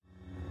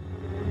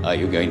Are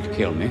you going to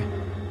kill me?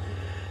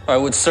 I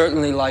would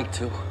certainly like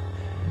to.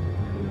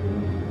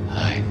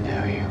 I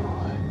know you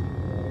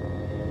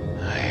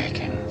would. I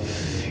can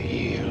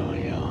feel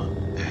your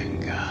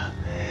anger.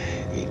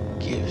 It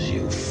gives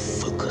you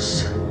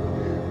focus,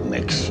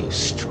 makes you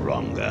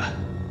stronger.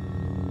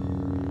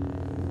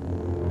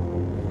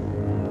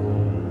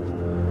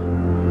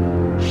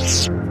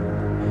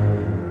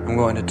 I'm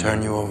going to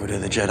turn you over to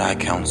the Jedi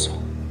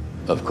Council.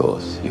 Of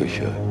course, you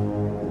should.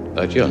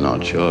 But you're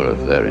not sure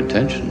of their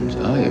intentions,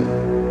 are you?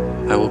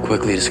 I will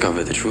quickly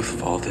discover the truth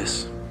of all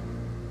this.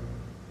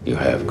 You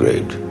have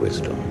great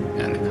wisdom,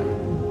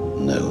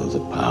 Anakin. Know the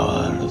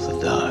power of the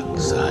dark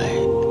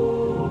side.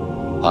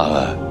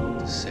 Power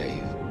to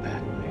save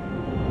Padme.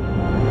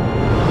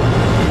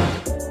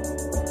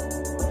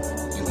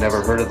 You've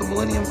never heard of the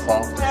Millennium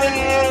Falcon?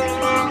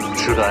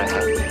 Should I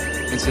have?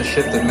 It's a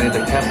ship that made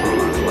the Kessel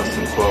Run in less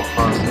than 12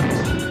 parsecs.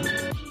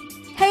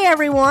 Hey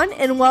everyone,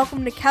 and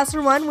welcome to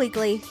Kessel Run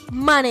Weekly.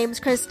 My name's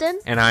Kristen.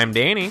 And I'm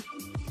Danny.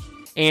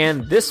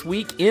 And this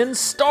week in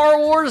Star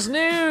Wars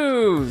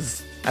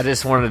news! I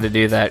just wanted to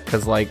do that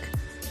because, the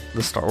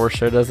Star Wars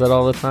show does that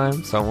all the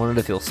time, so I wanted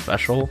to feel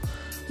special.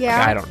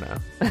 Yeah. I don't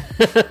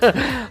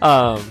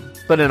know.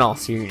 But in all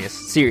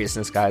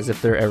seriousness, guys,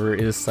 if there ever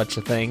is such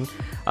a thing,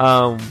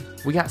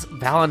 we got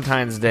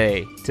Valentine's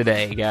Day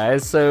today,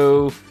 guys,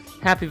 so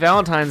happy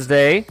Valentine's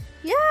Day.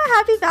 Yeah,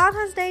 happy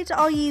Valentine's Day to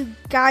all you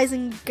guys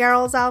and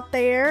girls out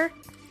there.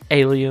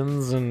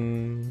 Aliens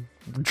and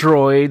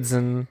droids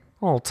and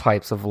all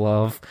types of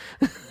love.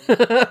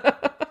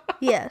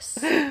 Yes,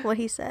 what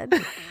he said.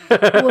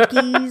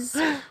 Wookiees,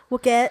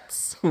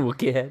 Wookettes.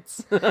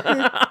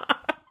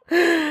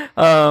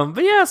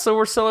 But yeah, so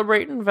we're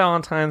celebrating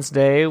Valentine's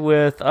Day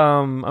with,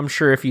 I'm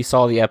sure if you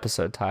saw the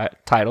episode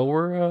title,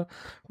 we're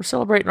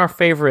celebrating our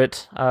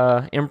favorite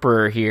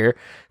emperor here,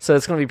 so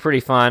it's going to be pretty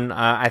fun,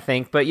 I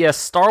think. But yes,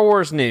 Star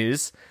Wars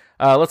news.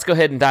 Let's go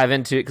ahead and dive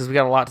into it because we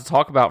got a lot to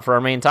talk about for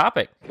our main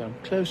topic. Come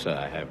closer,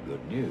 I have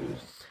good news.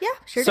 Yeah,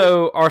 sure.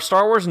 So our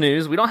Star Wars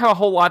news, we don't have a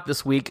whole lot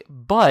this week,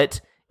 but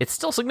it's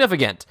still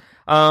significant.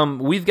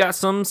 We've got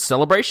some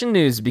Celebration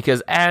news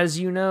because, as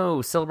you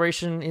know,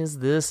 Celebration is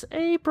this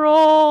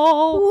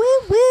April.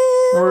 Woo-woo.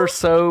 We're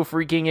so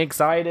freaking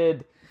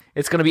excited.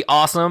 It's going to be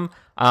awesome.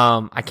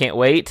 I can't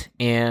wait,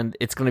 and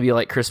it's going to be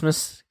like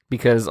Christmas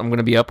because I'm going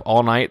to be up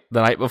all night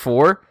the night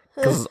before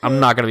because I'm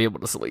not going to be able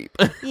to sleep.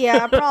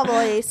 Yeah,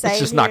 probably. Same It's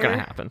just not going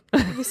to happen.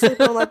 You sleep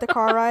on the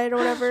car ride or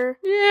whatever.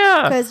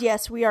 Yeah. Because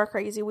yes, we are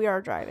crazy. We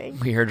are driving.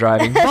 We are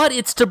driving, but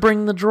it's to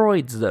bring the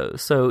droids, though,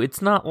 so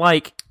it's not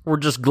like we're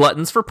just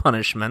gluttons for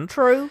punishment.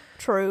 True,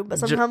 but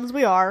sometimes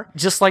we are.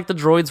 Just like the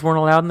droids weren't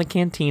allowed in the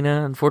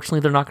cantina,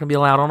 unfortunately they're not going to be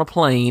allowed on a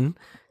plane,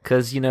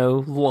 because,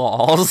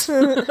 laws.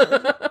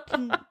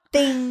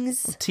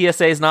 Things.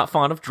 TSA is not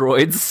fond of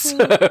droids,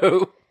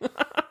 so...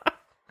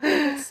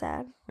 It's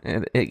sad.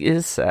 It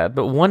is sad,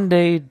 but one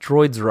day,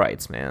 droids'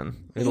 rights,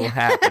 man. It'll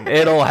happen.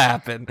 It'll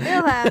happen.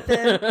 It'll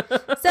happen.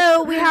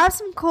 So we have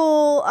some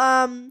cool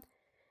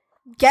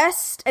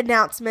guest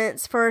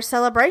announcements for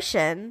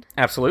Celebration.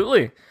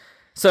 Absolutely.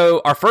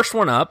 So our first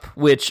one up,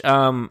 which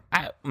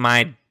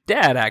my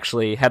dad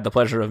actually had the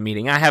pleasure of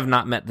meeting. I have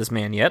not met this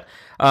man yet.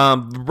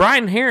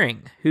 Brian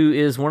Herring, who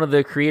is one of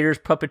the creators,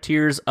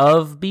 puppeteers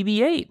of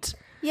BB-8.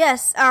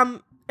 Yes.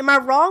 Am I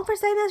wrong for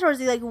saying this, or is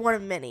he one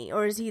of many,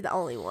 or is he the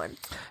only one?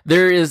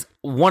 There is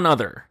one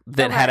other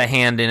that had a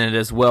hand in it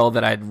as well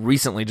that I'd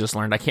recently just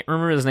learned. I can't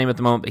remember his name at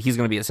the moment, but he's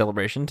going to be at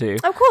Celebration too.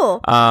 Oh,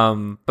 cool.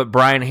 But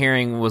Brian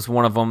Herring was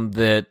one of them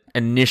that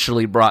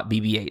initially brought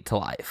BB-8 to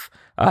life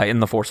in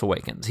The Force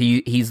Awakens.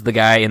 He's the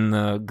guy in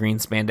the green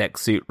spandex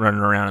suit running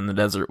around in the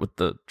desert with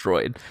the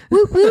droid.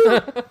 Woo woo!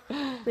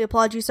 We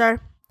applaud you, sir.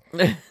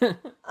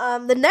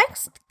 The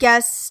next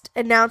guest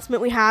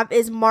announcement we have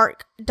is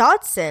Mark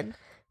Dodson,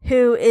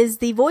 who is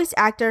the voice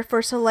actor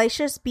for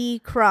Salacious B.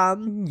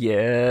 Crumb.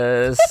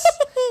 Yes.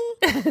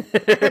 I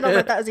don't know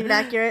if that was even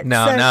accurate.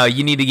 No,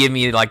 you need to give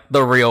me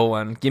the real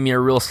one. Give me a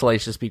real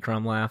Salacious B.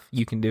 Crumb laugh.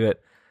 You can do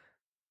it.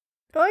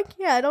 Oh,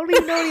 yeah, I don't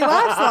even know what he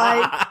laughs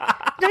like.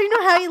 I don't even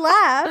know how he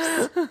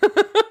laughs.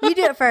 You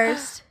do it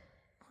first.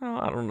 Oh,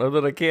 I don't know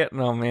that I can't.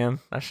 No, man.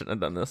 I shouldn't have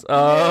done this.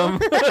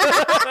 Sounds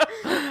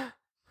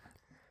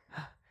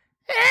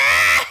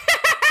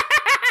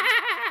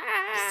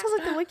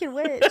like the Wicked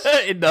Witch.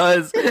 It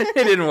does. It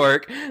didn't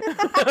work.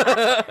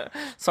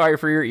 Sorry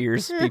for your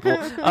ears, people.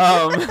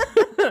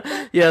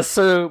 Yeah,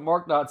 so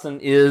Mark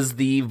Dodson is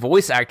the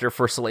voice actor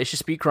for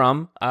Salacious B.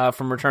 Crumb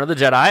from Return of the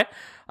Jedi,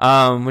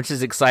 which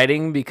is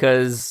exciting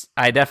because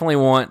I definitely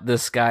want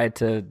this guy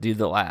to do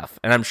the laugh,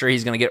 and I'm sure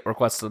he's going to get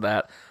requests of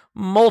that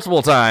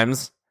multiple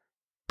times.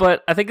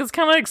 But I think it's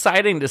kind of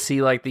exciting to see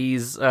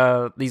these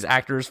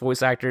actors,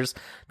 voice actors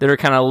that are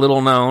kind of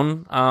little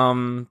known,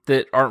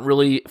 that aren't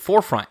really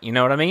forefront. You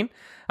know what I mean?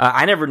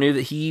 I never knew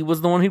that he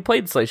was the one who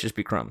played Salacious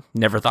B. Crumb.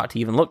 Never thought to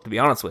even look, to be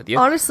honest with you.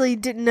 Honestly,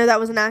 didn't know that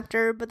was an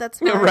actor, but that's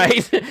fine.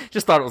 Right?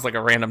 Just thought it was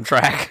a random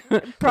track.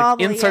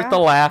 Probably, insert the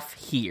laugh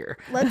here.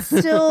 Let's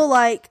still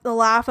the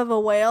laugh of a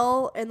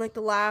whale and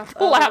the laugh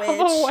of a witch. Of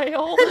a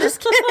whale.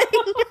 Just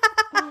kidding.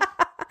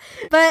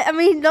 But I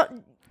mean,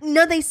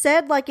 they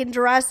said like in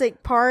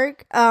Jurassic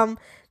Park, that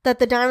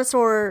the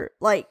dinosaur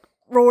like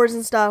roars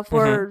and stuff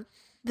were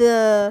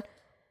the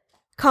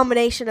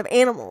combination of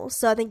animals.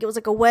 So I think it was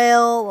like a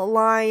whale, a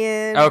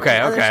lion,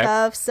 other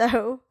stuff.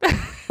 So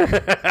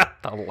the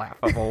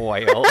laughable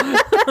whale.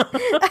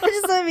 I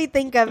just let me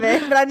think of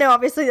it, but I know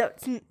obviously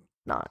that's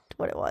not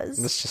what it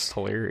was. It's just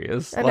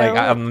hilarious. I Like know.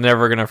 I'm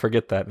never gonna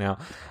forget that now.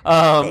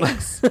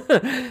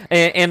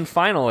 And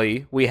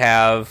finally, we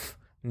have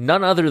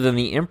none other than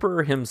the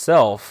Emperor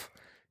himself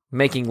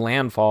making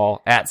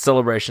landfall at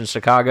Celebration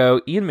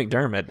Chicago. Ian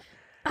McDermott.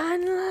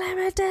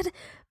 Unlimited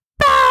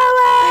power.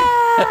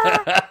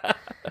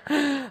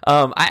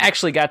 I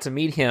actually got to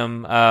meet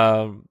him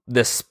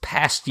this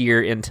past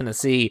year in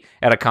Tennessee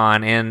at a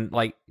con, and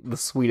like the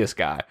sweetest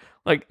guy.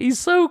 Like he's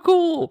so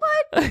cool.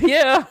 What?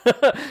 Yeah.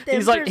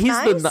 He's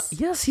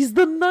he's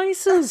the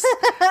nicest.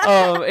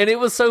 And it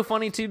was so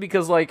funny too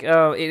because like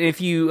if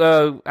you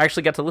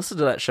actually got to listen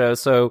to that show,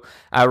 so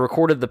I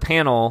recorded the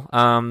panel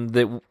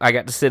that I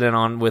got to sit in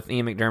on with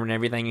Ian McDermott and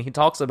everything, and he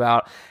talks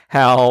about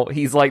how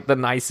he's like the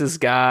nicest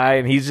guy,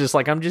 and he's just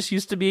like, I'm just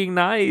used to being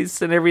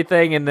nice and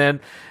everything, and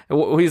then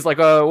he's like,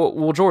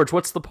 well, George,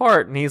 what's the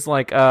part? And he's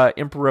like,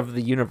 Emperor of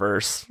the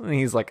Universe, and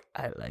he's like,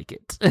 I like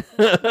it.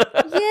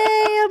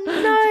 Yay, I'm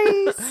nice.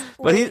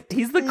 But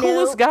he's the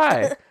coolest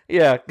guy.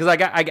 Yeah, because I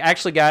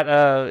actually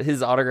got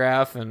his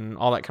autograph and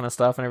all that kind of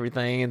stuff and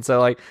everything, and so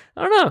like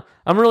I don't know,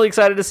 I'm really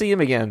excited to see him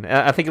again.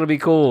 I think it'll be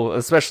cool,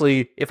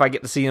 especially if I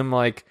get to see him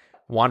like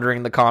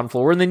wandering the con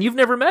floor, and then you've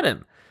never met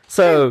him,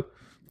 so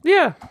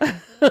yeah.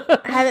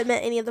 I haven't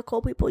met any of the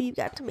cool people you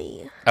got to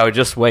meet. Oh,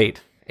 just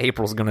wait,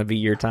 April's gonna be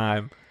your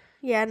time.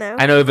 Yeah, I know.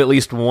 I know of at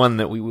least one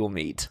that we will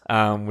meet,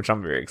 which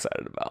I'm very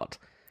excited about,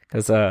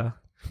 because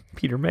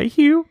Peter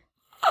Mayhew.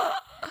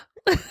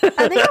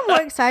 I think I'm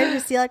more excited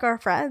to see like our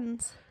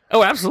friends.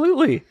 Oh,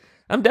 absolutely!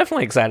 I'm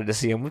definitely excited to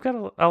see him. We've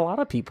got a lot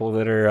of people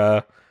that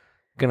are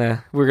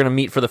we're gonna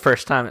meet for the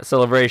first time at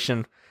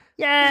Celebration.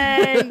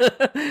 Yay!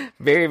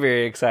 Very,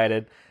 very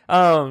excited.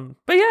 But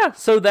yeah,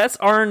 so that's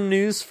our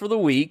news for the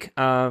week.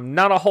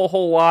 Not a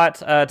whole lot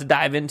to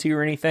dive into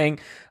or anything,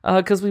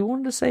 because we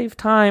wanted to save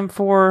time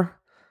for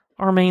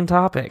our main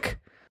topic.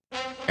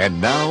 And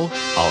now,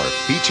 our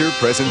feature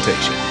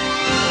presentation.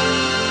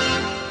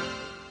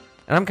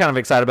 And I'm kind of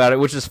excited about it,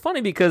 which is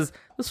funny because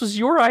this was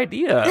your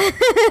idea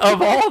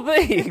of all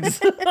things.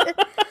 Well,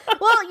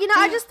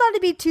 I just thought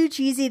it'd be too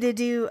cheesy to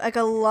do like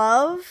a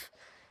love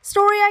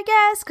story, I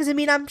guess. Because, I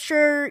mean, I'm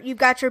sure you've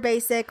got your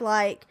basic,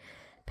 like,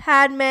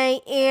 Padme,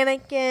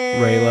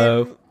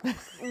 Anakin,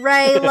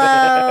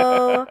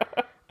 Raylo.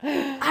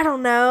 I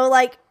don't know,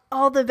 like,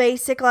 all the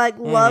basic, like,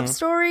 love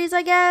stories,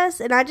 I guess.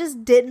 And I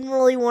just didn't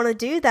really want to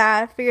do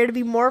that. I figured it'd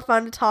be more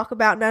fun to talk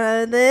about none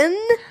other than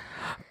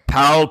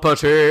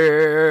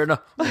Palpatine.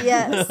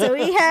 Yeah, so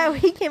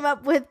we came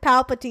up with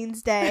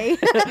Palpatine's Day.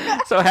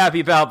 So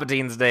happy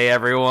Palpatine's Day,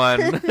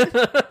 everyone.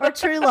 Or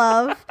true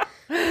love.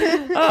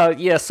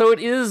 Yeah, so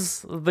it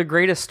is the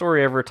greatest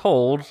story ever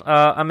told.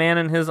 A man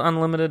and his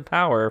unlimited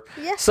power.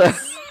 Yes. So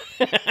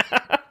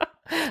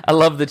I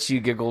love that you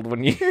giggled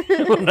when I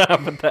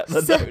put that in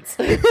the notes.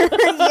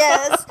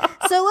 Yes.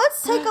 So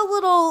let's take a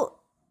little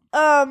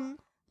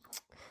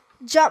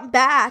jump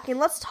back and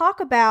let's talk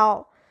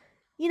about,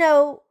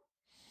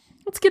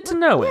 let's get to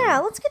know him. Yeah,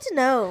 let's get to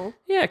know.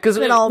 Yeah, because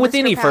with Mr.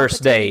 any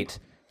first Palpatine. date,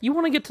 you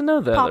want to get to know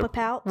the Papa other,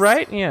 Palps.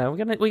 right? Yeah,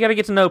 we got to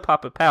get to know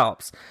Papa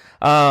Palps.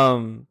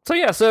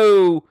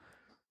 So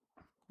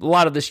a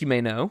lot of this you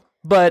may know,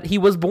 but he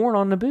was born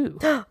on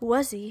Naboo.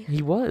 Was he?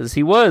 He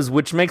was,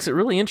 which makes it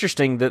really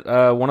interesting that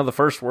one of the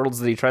first worlds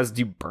that he tries to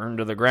do burn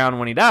to the ground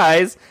when he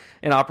dies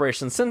in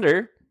Operation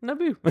Cinder,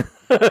 Naboo.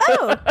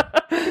 Oh,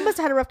 he must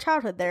have had a rough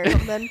childhood there or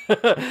something.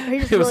 Or he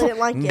just really didn't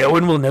like it. No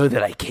one will know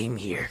that I came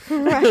here.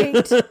 Right.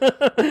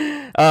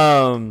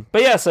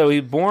 But yeah, so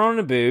he's born on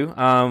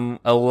Naboo,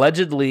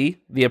 allegedly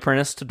the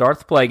apprentice to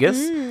Darth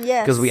Plagueis.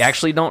 Yes. Because we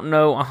actually don't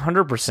know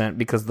 100%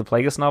 because the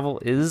Plagueis novel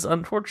is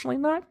unfortunately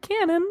not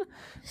canon.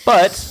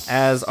 But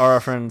as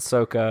our friend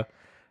Soka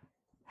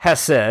has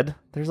said,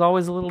 there's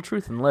always a little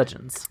truth in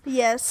legends.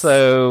 Yes.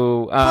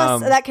 So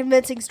plus that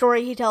convincing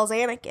story he tells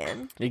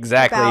Anakin.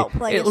 Exactly. About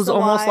Plagueis It was the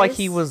almost like Wise.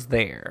 he was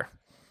there.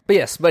 But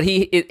yes, but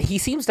he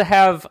seems to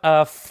have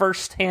a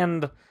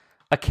first-hand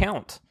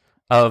account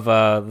of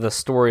the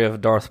story of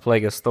Darth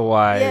Plagueis the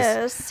Wise.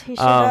 Yes, he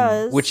sure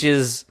does. Which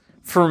is,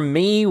 for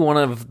me, one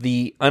of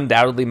the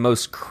undoubtedly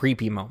most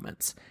creepy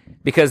moments.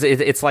 Because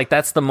it's like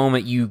that's the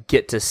moment you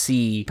get to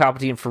see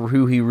Palpatine for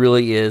who he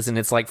really is, and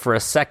it's like for a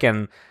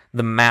second,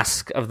 the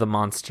mask of the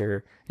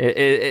monster,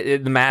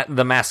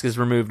 the mask is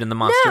removed and the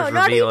monster is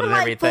not revealed even and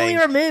like everything.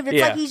 fully removed. It's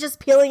Yeah. like he's just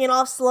peeling it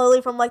off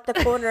slowly from like the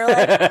corner.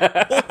 Like,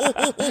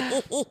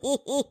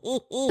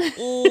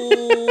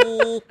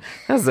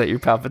 Is that your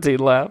Palpatine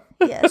laugh?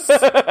 yes,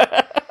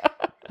 it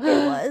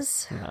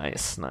was.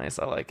 Nice.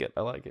 I like it.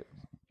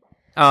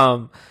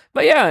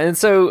 But yeah, and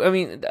so, I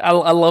mean, I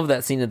love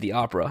that scene at the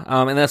opera.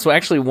 And that's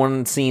actually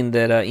one scene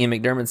that Ian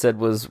McDermott said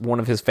was one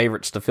of his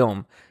favorites to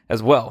film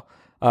as well.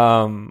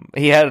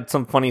 He had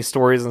some funny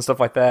stories and stuff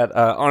like that.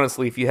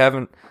 Honestly, if you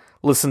haven't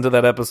listened to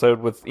that episode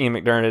with Ian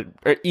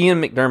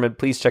McDermott,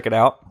 please check it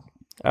out.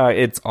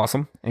 It's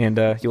awesome, and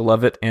you'll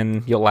love it,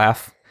 and you'll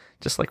laugh.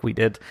 Just like we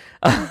did.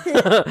 Or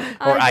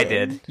I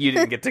did. You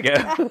didn't get to go.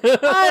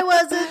 I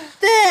wasn't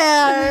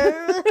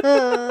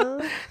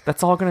there.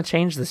 That's all going to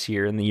change this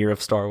year in the year of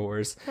Star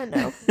Wars. I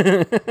know.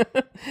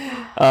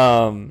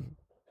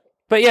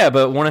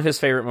 But one of his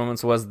favorite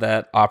moments was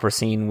that opera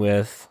scene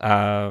with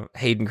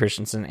Hayden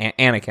Christensen and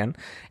Anakin.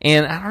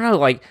 And I don't know,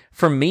 like,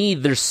 for me,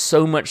 there's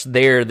so much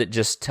there that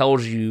just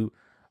tells you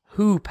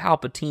who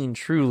Palpatine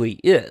truly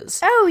is.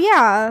 Oh,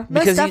 yeah.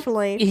 Most Because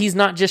definitely. He's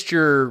not just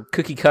your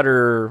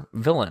cookie-cutter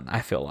villain,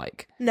 I feel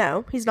like.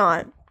 No, he's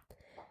not.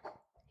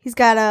 He's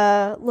got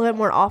a little bit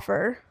more to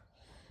offer.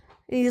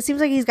 It seems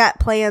like he's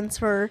got plans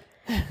for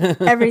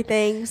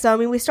everything. So, I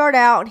mean, we start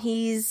out,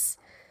 he's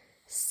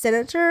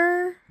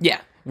Senator.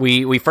 Yeah.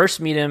 We first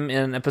meet him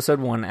in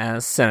episode 1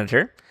 as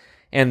Senator,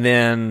 and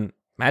then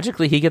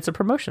magically he gets a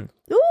promotion.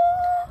 Ooh!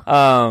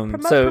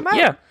 Promote.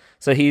 Yeah.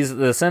 So he's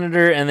the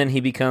senator, and then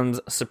he becomes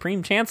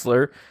Supreme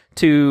Chancellor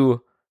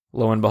to,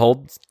 lo and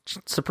behold,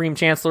 Supreme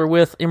Chancellor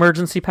with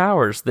emergency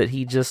powers that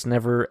he just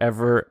never,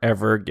 ever,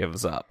 ever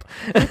gives up.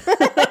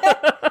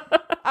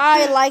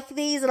 I like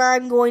these, and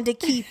I'm going to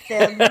keep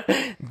them.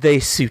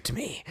 They suit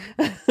me.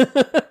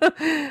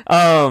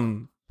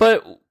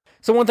 But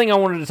so one thing I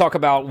wanted to talk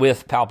about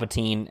with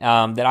Palpatine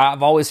that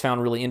I've always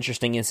found really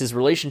interesting is his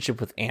relationship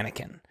with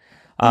Anakin.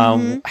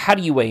 How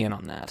do you weigh in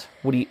on that?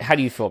 How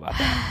do you feel about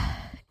that?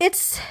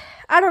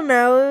 I don't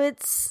know.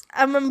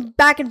 I'm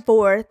back and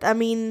forth. I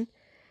mean,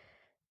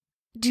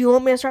 do you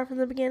want me to start from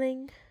the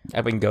beginning?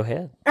 I mean, go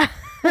ahead. So, I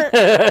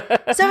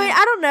mean,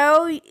 I don't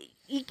know.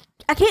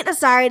 I can't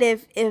decide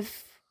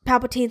if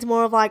Palpatine's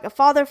more of like a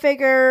father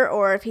figure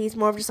or if he's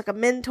more of just like a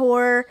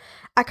mentor.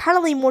 I kind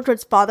of lean more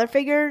towards father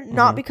figure,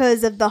 not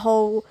because of the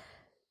whole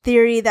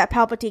theory that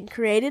Palpatine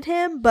created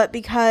him, but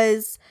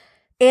because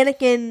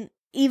Anakin,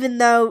 even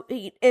though,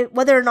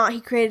 whether or not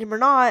he created him or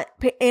not,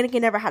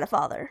 Anakin never had a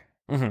father.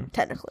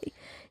 Technically.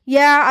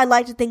 Yeah, I'd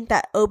like to think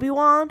that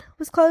Obi-Wan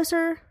was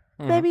closer,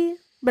 maybe.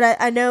 But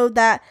I know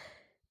that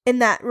in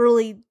that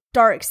really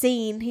dark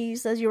scene, he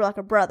says you were like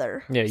a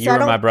brother. Yeah, you were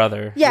my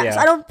brother. Yeah, so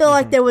I don't feel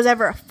like there was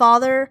ever a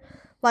father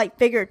like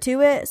figure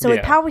to it. So with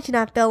Palpatine,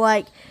 I feel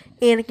like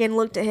Anakin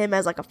looked at him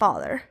as like a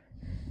father.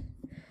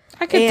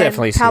 I could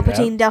definitely see that.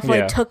 Palpatine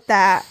definitely took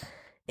that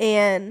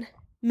and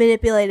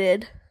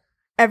manipulated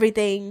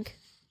everything.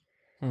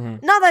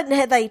 Not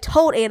that he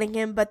told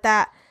Anakin, but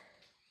that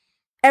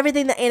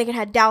everything that Anakin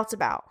had doubts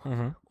about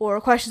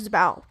or questions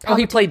about. Oh,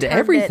 he played to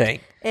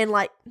everything. And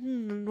like,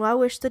 I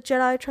wish the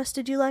Jedi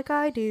trusted you like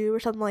I do, or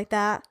something like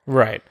that.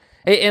 Right.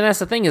 And that's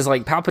the thing is,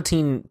 like,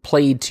 Palpatine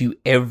played to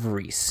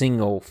every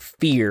single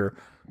fear,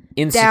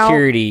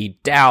 insecurity,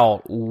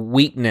 doubt,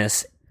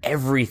 weakness,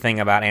 everything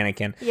about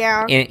Anakin.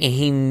 Yeah. And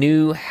he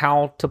knew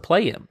how to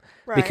play him.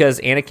 Right. Because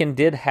Anakin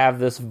did have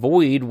this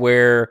void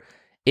where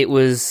it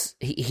was,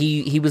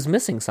 he was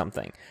missing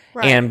something.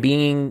 Right. And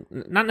being,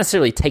 not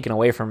necessarily taken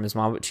away from his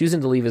mom, but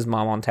choosing to leave his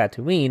mom on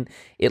Tatooine,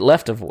 it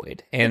left a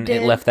void. And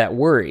it left that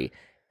worry.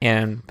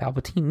 And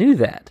Palpatine knew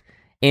that.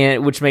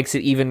 And which makes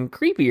it even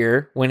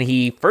creepier when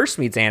he first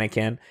meets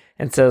Anakin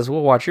and says,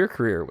 "We'll watch your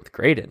career with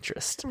great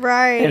interest."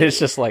 Right. And it's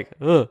just like,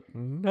 no.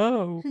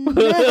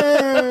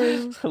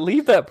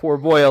 Leave that poor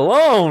boy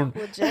alone.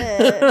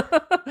 Legit.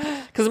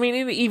 Because, I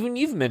mean, even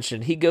you've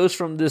mentioned, he goes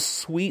from this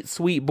sweet,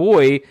 sweet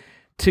boy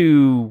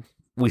to,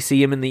 we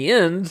see him in the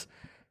end,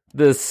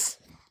 this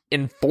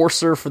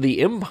enforcer for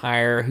the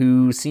Empire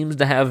who seems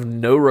to have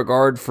no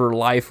regard for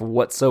life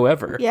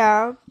whatsoever.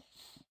 Yeah.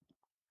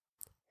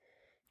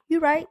 You're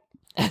right.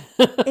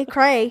 It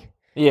cray.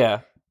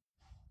 Yeah.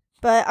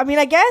 But, I mean,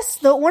 I guess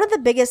one of the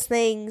biggest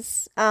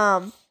things,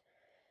 is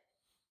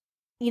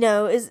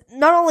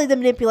not only the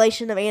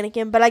manipulation of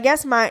Anakin, but I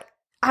guess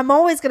I'm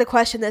always going to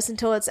question this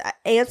until it's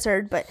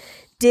answered, but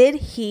did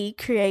he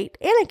create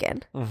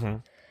Anakin? Mm-hmm.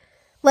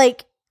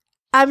 Like,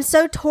 I'm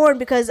so torn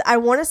because I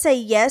want to say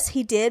yes,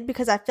 he did,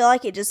 because I feel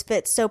like it just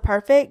fits so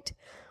perfect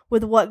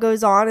with what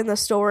goes on in the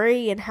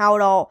story and how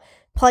it all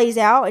plays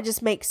out. It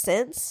just makes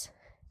sense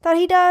that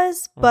he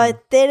does,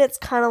 but then it's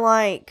kind of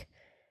like,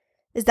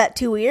 is that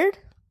too weird?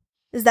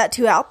 Is that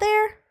too out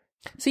there?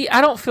 See,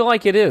 I don't feel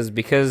like it is,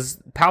 because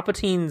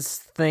Palpatine's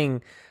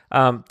thing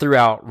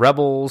throughout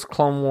Rebels,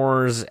 Clone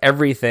Wars,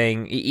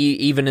 everything,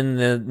 even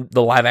in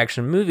the live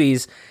action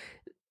movies,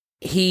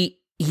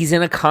 he's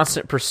in a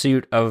constant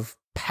pursuit of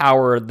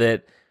power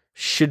that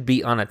should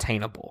be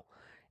unattainable.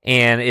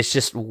 And it's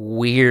just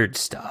weird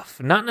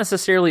stuff. Not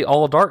necessarily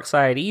all dark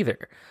side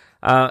either.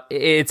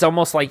 It's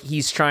almost like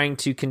he's trying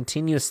to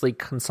continuously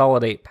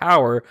consolidate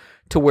power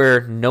to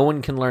where no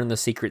one can learn the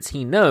secrets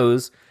he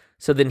knows,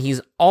 so then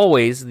he's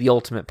always the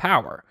ultimate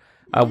power,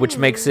 which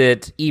makes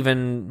it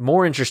even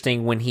more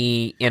interesting when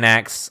he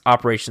enacts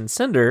Operation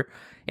Cinder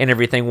and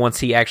everything once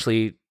he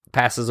actually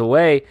passes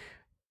away.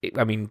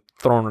 I mean,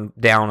 throwing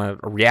down a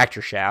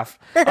reactor shaft,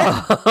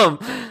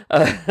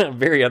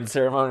 very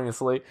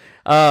unceremoniously.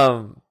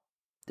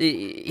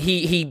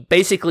 he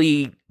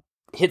basically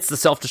hits the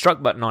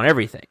self-destruct button on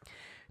everything,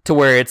 to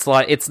where it's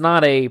like it's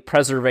not a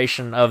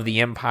preservation of the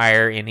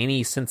Empire in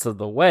any sense of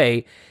the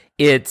way.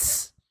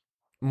 It's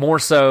more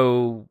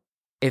so,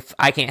 if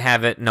I can't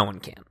have it, no one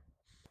can.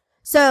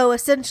 So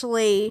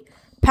essentially,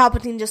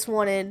 Palpatine just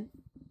wanted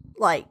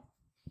like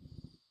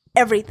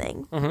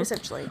everything,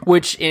 essentially.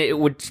 Which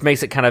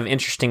makes it kind of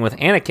interesting with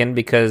Anakin,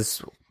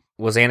 because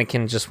was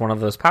Anakin just one of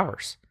those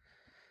powers?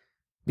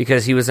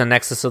 Because he was a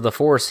nexus of the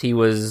Force, he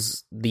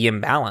was the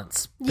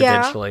imbalance,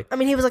 potentially. Yeah, I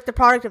mean, he was like the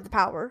product of the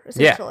power,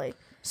 essentially. Yeah.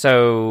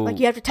 So, like,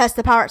 you have to test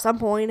the power at some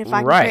point. If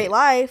I can create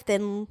life,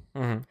 then...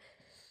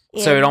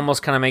 So it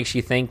almost kind of makes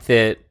you think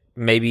that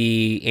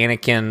maybe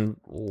Anakin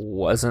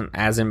wasn't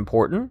as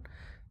important.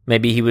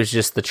 Maybe he was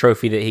just the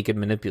trophy that he could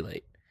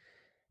manipulate.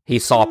 He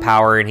saw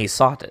power and he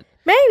sought it.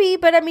 Maybe,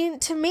 but I mean,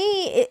 to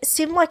me, it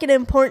seemed like an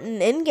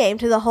important endgame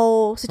to the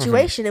whole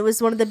situation. It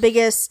was one of the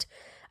biggest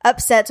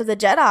upsets of the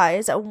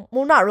Jedis.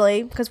 Well, not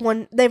really, because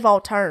they've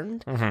all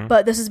turned,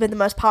 but this has been the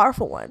most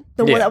powerful one.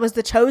 The one that was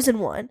the chosen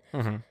one.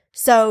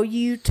 So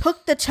you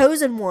took the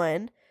chosen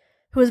one,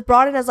 who was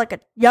brought in as like a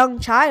young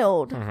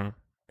child,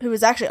 who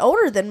was actually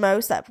older than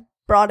most that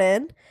brought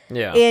in,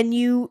 and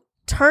you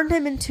turned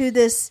him into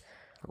this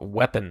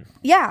weapon.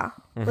 Yeah,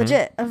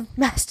 legit, of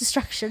mass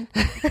destruction.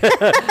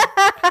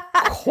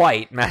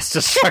 Quite mass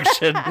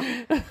destruction.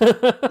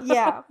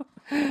 Yeah.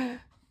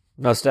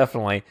 Most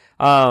definitely.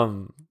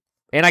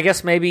 And I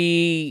guess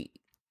maybe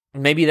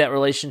that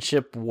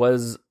relationship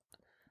was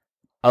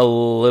a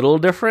little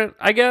different,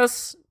 I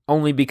guess,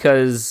 only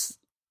because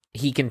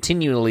he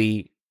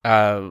continually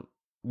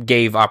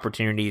gave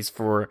opportunities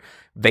for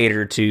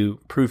Vader to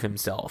prove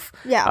himself.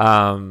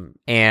 Yeah.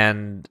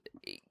 And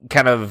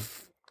kind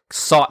of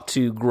sought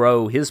to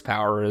grow his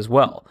power as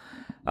well.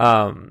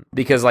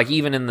 Because like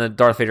even in the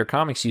Darth Vader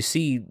comics, you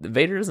see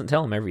Vader doesn't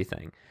tell him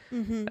everything.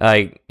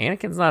 Like,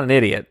 Anakin's not an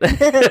idiot.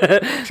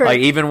 Like,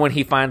 even when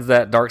he finds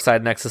that dark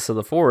side nexus of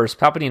the Force,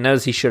 Palpatine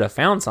knows he should have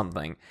found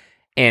something.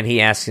 And he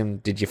asks him,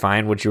 did you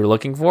find what you were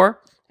looking for?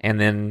 And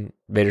then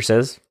Vader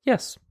says,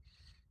 yes.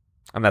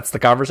 And that's the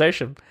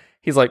conversation.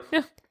 He's like,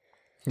 yeah,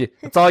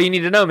 that's all you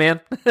need to know,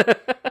 man.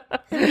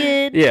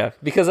 Yeah,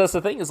 because that's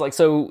the thing is like,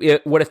 so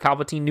what if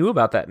Palpatine knew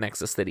about that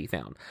nexus that he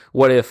found?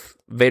 What if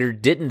Vader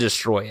didn't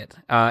destroy it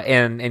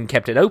and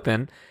kept it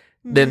open?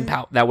 Then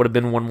that would have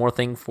been one more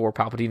thing for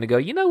Palpatine to go,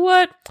 you know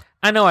what?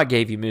 I know I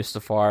gave you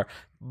Mustafar,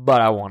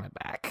 but I want it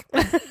back.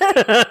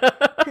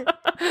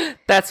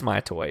 That's my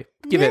toy.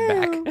 Give it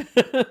back.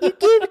 You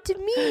gave it to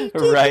me. You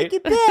can't Right.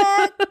 take it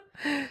back.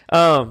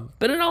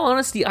 But in all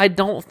honesty, I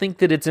don't think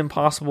that it's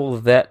impossible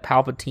that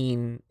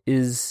Palpatine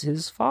is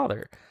his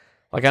father.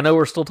 Like, I know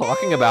we're still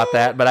talking about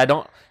that, but I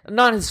don't...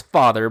 Not his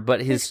father,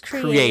 but his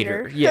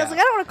creator. I Yeah. was like,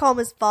 I don't want to call him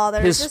his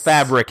father. His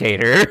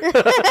fabricator.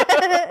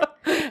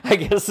 I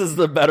guess is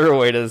the better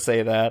way to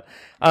say that.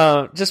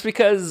 Just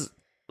because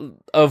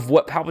of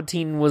what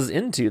Palpatine was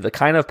into, the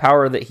kind of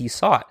power that he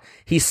sought.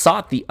 He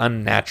sought the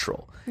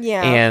unnatural.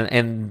 Yeah.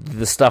 And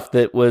the stuff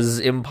that was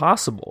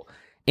impossible.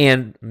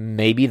 And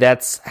maybe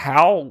that's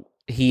how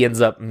he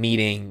ends up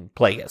meeting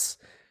Plagueis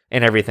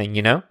and everything,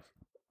 you know?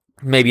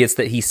 Maybe it's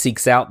that he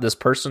seeks out this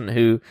person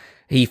who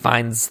he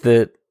finds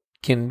that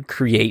can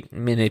create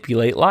and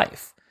manipulate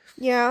life.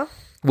 Yeah.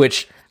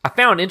 Which I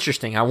found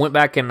interesting. I went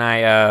back and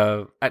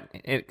I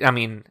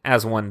mean,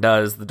 as one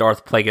does, the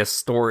Darth Plagueis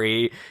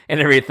story and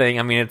everything.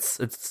 I mean,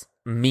 it's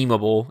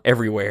memeable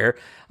everywhere.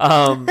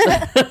 But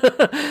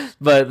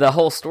the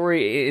whole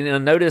story, and I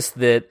noticed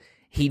that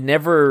he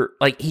never,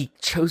 like, he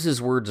chose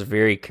his words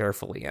very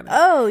carefully in it.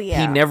 Oh,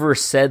 yeah. He never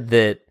said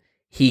that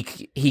he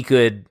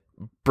could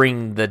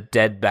bring the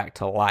dead back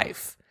to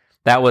life.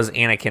 That was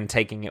Anakin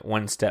taking it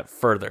one step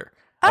further.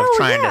 Of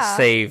trying to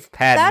save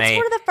Padme. That's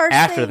one of the first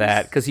after things.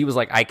 that, because he was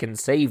like, I can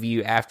save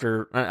you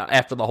after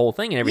the whole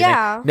thing and everything.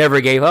 Yeah.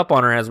 Never gave up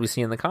on her, as we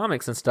see in the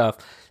comics and stuff.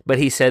 But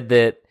he said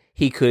that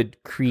he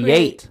could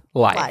create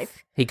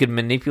life. He could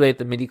manipulate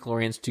the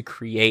midichlorians to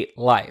create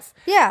life.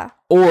 Yeah.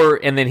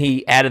 And then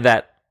he added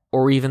that,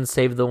 or even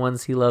save the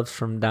ones he loves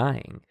from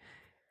dying.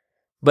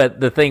 But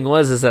the thing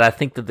is that I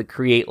think that the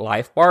create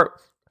life part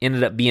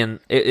ended up being,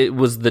 it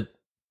was the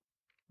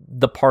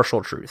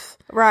partial truth.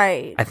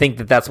 Right. I think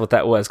that that's what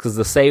that was, because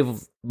to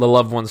save the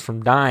loved ones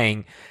from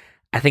dying,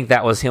 I think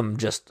that was him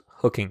just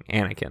hooking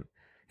Anakin.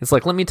 It's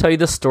like, let me tell you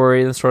this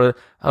story, and sort of,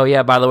 oh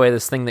yeah, by the way,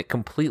 this thing that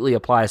completely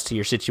applies to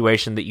your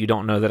situation that you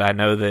don't know that I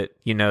know that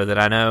you know that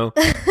I know.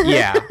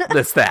 Yeah,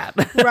 that's that.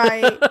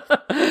 Right.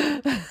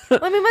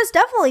 I mean, most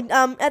definitely.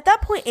 At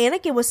that point,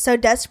 Anakin was so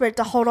desperate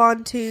to hold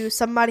on to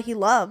somebody he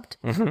loved.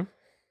 Mm-hmm.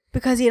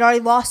 Because he had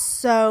already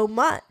lost so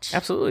much.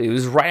 Absolutely. It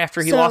was right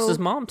after he lost his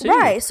mom, too.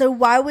 Right. So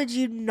why would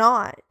you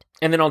not?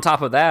 And then on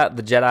top of that,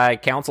 the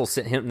Jedi Council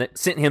sent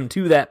him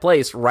to that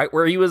place right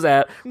where he was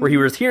at, where he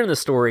was hearing the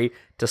story,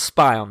 to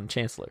spy on the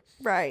Chancellor.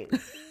 Right.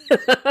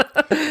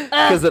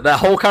 Because that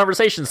whole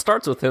conversation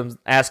starts with him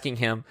asking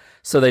him,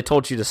 so they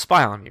told you to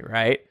spy on you,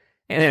 right?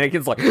 And then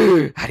Anakin's like,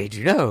 how did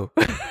you know?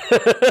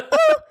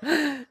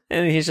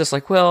 And he's just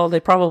like, well, they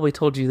probably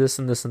told you this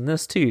and this and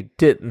this too,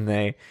 didn't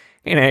they?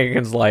 And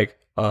Anakin's like,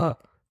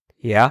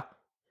 yeah,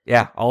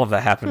 all of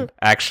that happened,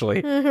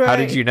 actually. How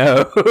did you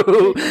know?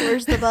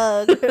 Where's the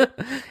bug?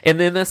 And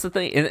then that's the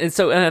thing. And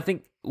I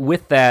think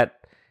with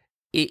that,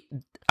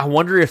 I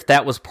wonder if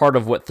that was part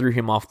of what threw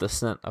him off the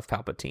scent of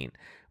Palpatine.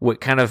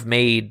 What kind of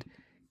made...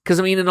 Because,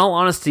 I mean, in all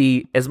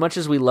honesty, as much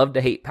as we love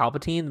to hate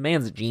Palpatine, the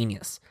man's a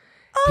genius.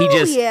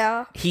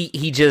 Yeah.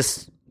 He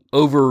just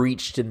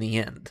overreached in the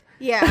end.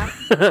 Yeah,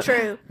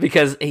 true.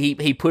 Because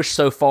he pushed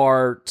so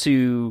far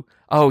to,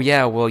 oh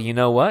yeah, well, you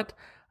know what?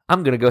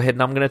 I'm going to go ahead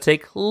and I'm going to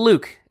take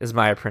Luke as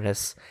my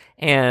apprentice.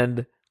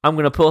 And I'm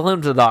going to pull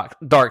him to the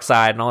dark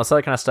side and all this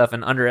other kind of stuff,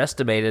 and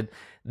underestimated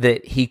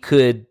that he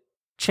could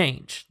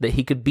change, that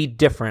he could be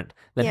different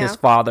than his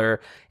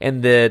father,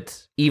 and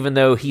that even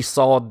though he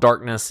saw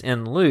darkness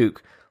in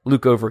Luke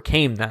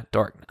overcame that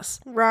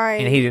darkness. Right.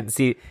 And he didn't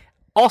see...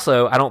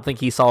 Also, I don't think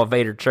he saw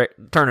Vader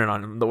turning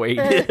on him the way he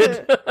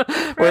did.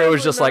 Where it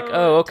was just like,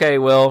 oh, okay,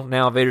 well,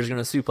 now Vader's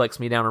going to suplex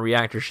me down a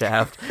reactor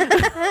shaft.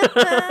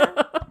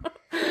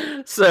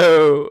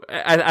 So,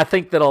 I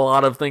think that a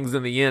lot of things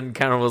in the end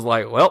kind of was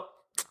like, well,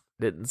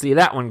 didn't see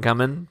that one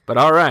coming, but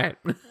all right.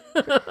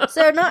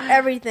 So, not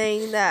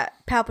everything that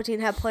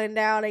Palpatine had planned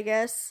out, I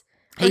guess.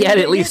 He had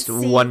at least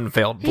one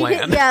failed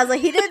plan. I was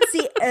like, he didn't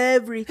see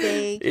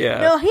everything.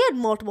 Yeah. No, he had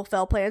multiple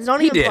failed plans.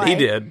 He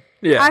did.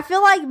 Yeah. I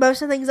feel like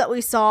most of the things that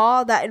we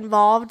saw that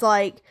involved,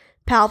 like,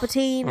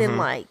 Palpatine and,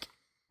 like,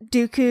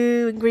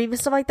 Dooku and Grievous,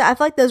 stuff like that, I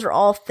feel like those are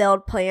all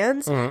failed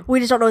plans. We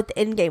just don't know what the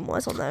end game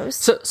was on those.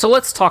 So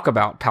let's talk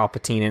about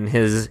Palpatine and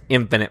his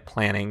infinite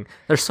planning.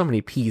 There's so many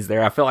P's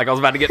there. I feel like I was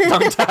about to get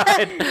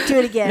tongue-tied. Do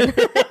it again.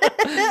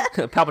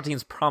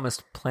 Palpatine's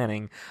promised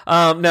planning.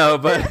 No,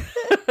 but...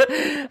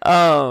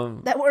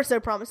 that were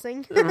so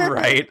promising.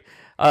 Right.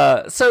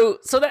 So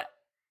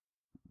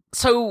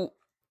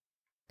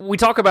we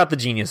talk about the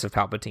genius of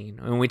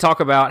Palpatine, and we talk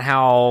about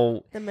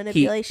how the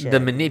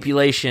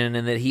manipulation,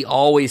 and that he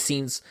always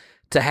seems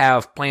to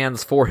have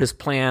plans for his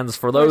plans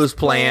for those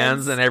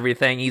plans and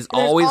everything. He's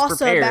always also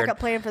prepared. A backup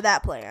plan for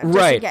that plan,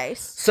 right? Just in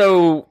case.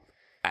 So,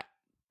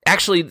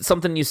 actually,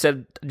 something you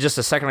said just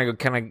a second ago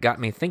kind of got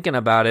me thinking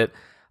about it.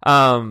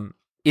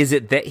 Is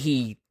it that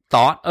he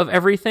thought of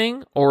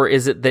everything, or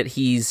is it that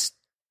he's?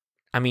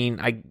 I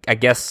mean, I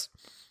guess.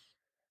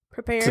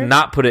 Prepared? To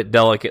not put it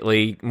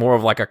delicately, more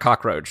of like a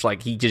cockroach.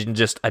 Like, he can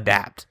just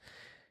adapt.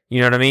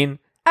 You know what I mean?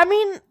 I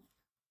mean,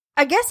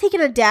 I guess he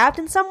can adapt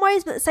in some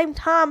ways, but at the same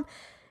time,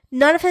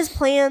 none of his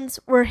plans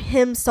were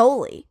him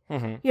solely. You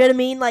know what I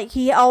mean? Like,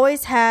 he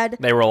always had...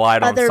 They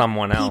relied on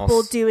someone else.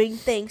 People doing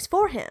things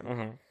for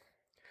him.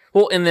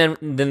 Well, and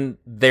then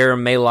there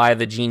may lie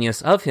the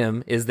genius of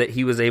him, is that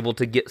he was able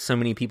to get so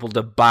many people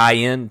to buy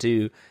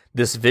into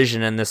this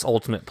vision and this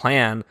ultimate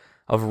plan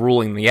of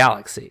ruling the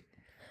galaxy.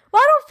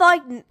 Well, I don't feel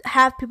like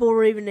half people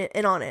were even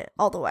in on it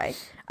all the way.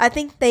 I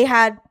think they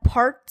had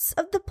parts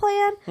of the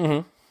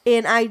plan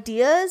and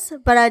ideas,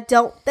 but I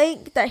don't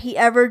think that he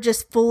ever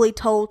just fully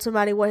told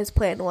somebody what his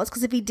plan was.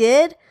 Because if he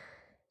did,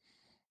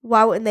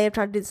 why wouldn't they have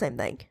tried to do the same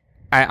thing?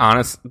 I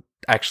honestly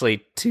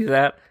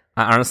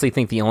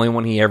think the only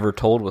one he ever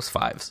told was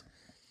Fives.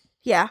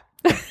 Yeah.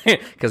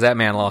 Because that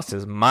man lost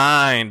his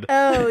mind.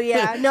 Oh,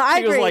 yeah. No, I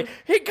agree. He was like,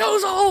 it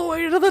goes all the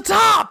way to the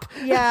top.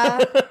 Yeah.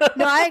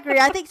 No, I agree.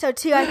 I think so,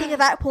 too. I think at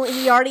that point,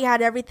 he already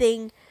had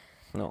everything.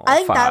 No, I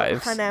think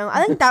Fives.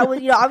 I think that was,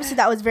 obviously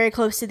that was very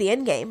close to the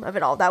end game of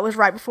it all. That was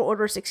right before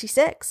Order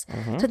 66. So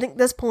I think at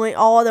this point,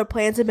 all other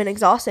plans had been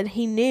exhausted.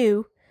 He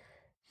knew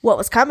what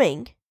was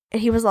coming.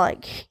 And he was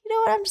like, you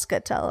know what? I'm just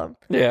going to tell him.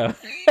 Yeah.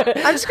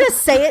 I'm just going to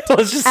say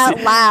it out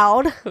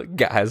loud.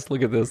 Guys,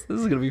 look at this. This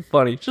is going to be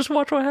funny. Just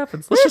watch what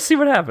happens. Let's just see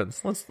what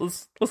happens. Let's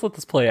let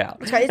this play out.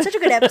 That's right. It's such a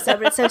good episode,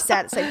 but it's so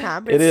sad at the same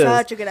time. But it's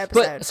such a good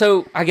episode. But,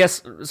 so, I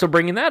guess,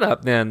 bringing that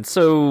up then,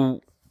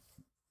 so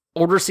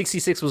Order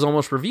 66 was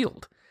almost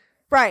revealed.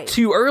 Right.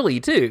 Too early,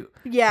 too.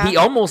 Yeah. He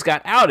almost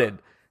got outed,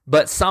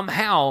 but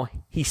somehow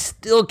he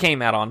still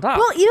came out on top.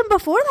 Well, even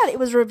before that, it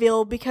was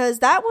revealed, because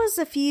that was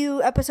a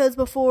few episodes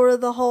before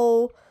the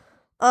whole,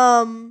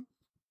 who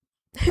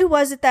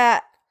was it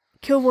that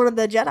killed one of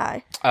the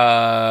Jedi?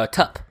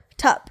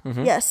 Tup.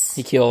 Yes.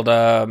 He killed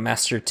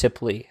Master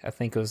Tipley, I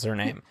think was her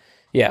name.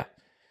 Yeah.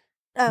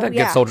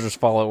 Good soldiers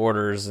follow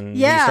orders, and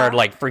he started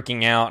like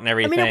freaking out and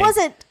everything. I mean, it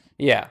wasn't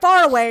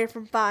far away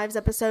from Five's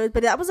episodes,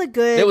 but that was a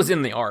good... It was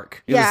in the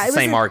arc. It was the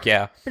same arc,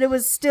 yeah. But it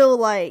was still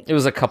like... It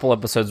was a couple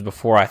episodes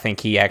before I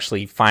think he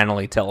actually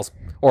finally tells,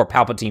 or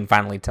Palpatine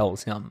finally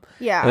tells him.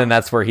 Yeah. And then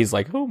that's where he's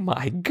like, oh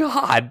my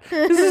god,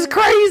 this is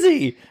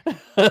crazy!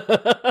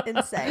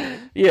 Insane.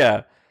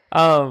 Yeah.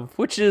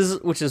 Which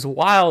is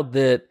wild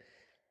that...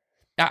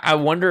 I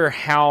wonder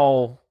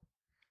how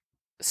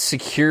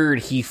secured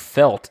he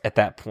felt at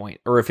that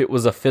point, or if it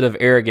was a fit of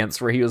arrogance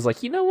where he was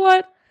like, you know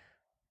what?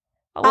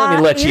 Let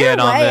me let you in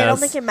on this. I don't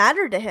think it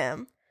mattered to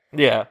him.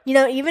 Yeah.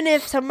 Even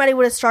if somebody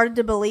would have started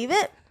to believe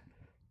it,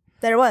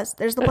 there it was.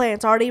 There's the plan.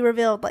 It's already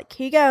revealed. Like,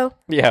 here you go.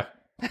 Yeah.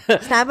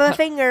 Snap of a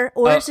finger.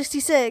 Order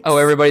 66. Oh,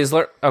 everybody's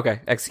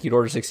okay. Execute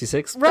Order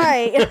 66.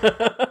 Right.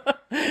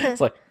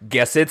 It's like,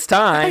 guess it's Oh,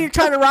 time. you're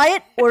trying to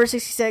riot? Order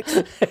 66.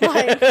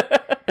 Like,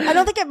 I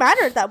don't think it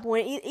mattered at that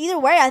point. Either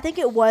way, I think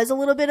it was a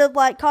little bit of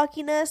like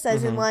cockiness,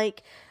 as in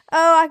like,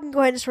 oh, I can go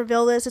ahead and just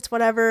reveal this. It's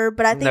whatever.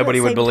 But I think Nobody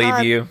at the would same believe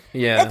time, you.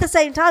 Yeah. At the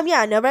same time,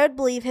 yeah, nobody would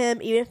believe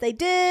him. Even if they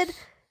did,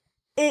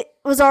 it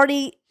was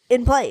already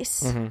in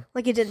place.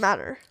 Like it didn't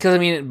matter. Because I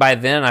mean, by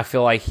then I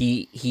feel like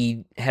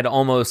he had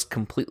almost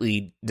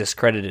completely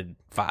discredited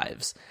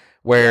Fives,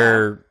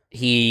 where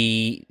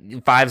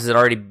Fives had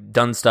already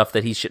done stuff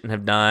that he shouldn't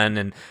have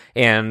done,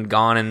 and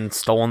gone and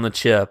stolen the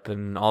chip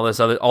and all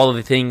of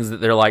the things that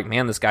they're like,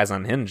 man, this guy's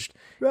unhinged.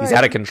 He's Right.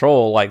 out of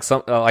control. Like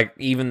like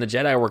even the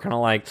Jedi were kind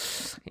of like,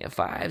 yeah,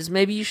 Fives,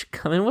 maybe you should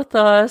come in with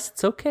us.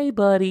 It's okay,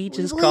 buddy.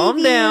 Just calm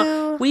believe down.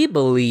 you. We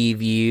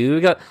believe you. We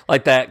got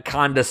like that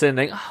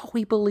condescending. Oh,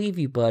 we believe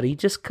you, buddy.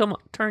 Just come on,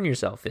 turn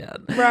yourself in.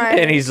 Right.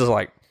 And he's just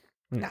like,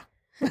 no.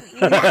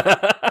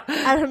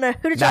 I don't know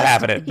who to trust. Not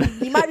happening.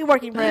 You might be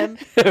working for him.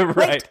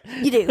 Right.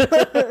 Wait, you do.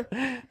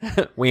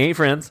 We ain't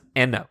friends,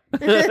 and no.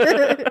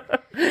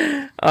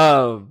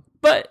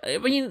 But I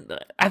mean,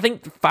 I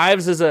think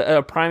Fives is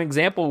a prime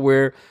example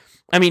where,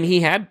 I mean, he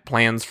had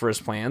plans for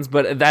his plans,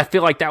 but I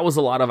feel like that was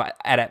a lot of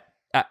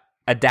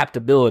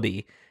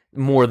adaptability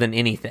more than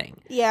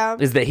anything. Yeah.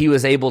 Is that he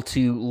was able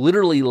to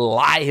literally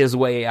lie his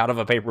way out of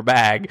a paper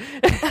bag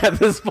at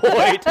this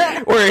point,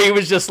 where he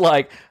was just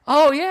like,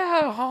 oh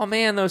yeah, oh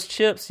man, those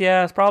chips,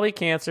 yeah, it's probably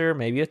cancer,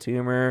 maybe a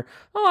tumor.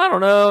 Oh, I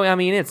don't know. I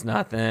mean, it's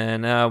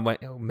nothing.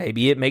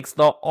 Maybe it makes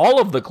all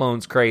of the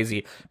clones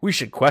crazy. We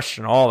should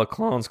question all the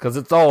clones because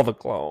it's all the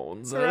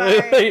clones.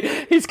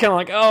 Right. He's kind of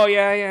like, oh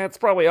yeah, it's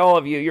probably all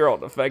of you. You're all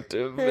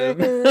defective.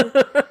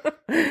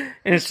 And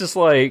it's just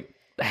like,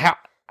 how?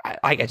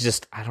 I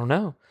don't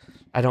know.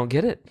 I don't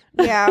get it.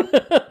 Yeah.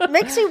 It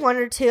makes me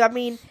wonder too. I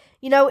mean,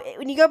 you know,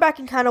 when you go back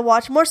and kind of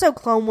watch more so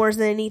Clone Wars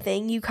than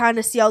anything, you kind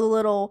of see all the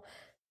little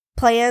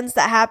plans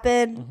that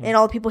happen and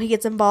all the people he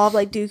gets involved,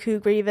 like Dooku,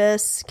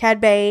 Grievous,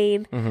 Cad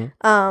Bane,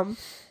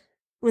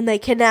 when they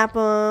kidnap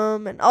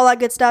him and all that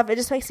good stuff. It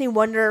just makes me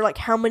wonder, like,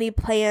 how many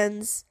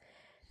plans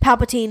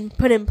Palpatine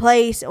put in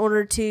place in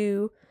order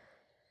to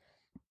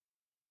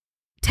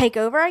take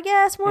over, I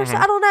guess, more so.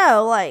 I don't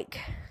know, like...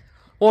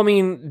 Well, I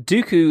mean,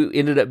 Dooku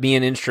ended up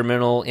being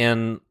instrumental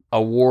in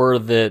a war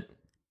that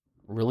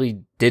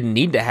really didn't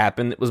need to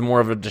happen. It was more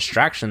of a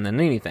distraction than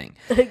anything.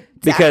 Exactly.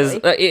 Because,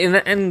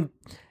 and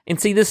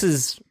see, this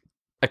is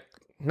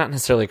not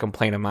necessarily a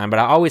complaint of mine, but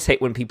I always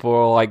hate when people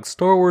are like,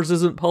 Star Wars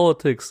isn't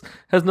politics,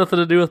 has nothing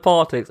to do with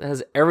politics. It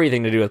has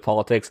everything to do with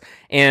politics.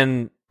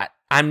 And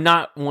I'm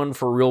not one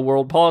for real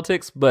world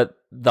politics, but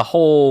the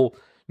whole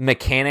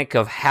mechanic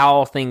of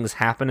how things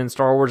happen in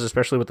Star Wars,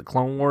 especially with the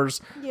Clone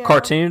Wars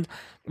cartoons,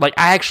 like,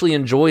 I actually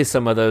enjoy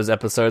some of those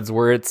episodes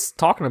where it's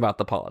talking about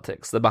the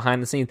politics, the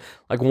behind the scenes.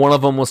 Like, one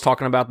of them was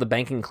talking about the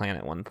banking clan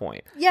at one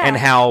point. Yeah, and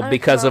how, I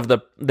because saw.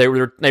 of they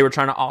were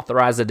trying to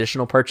authorize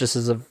additional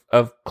purchases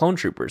of clone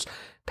troopers.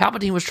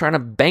 Palpatine was trying to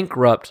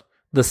bankrupt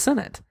the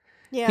Senate.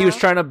 Yeah. He was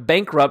trying to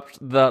bankrupt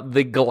the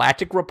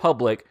Galactic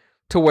Republic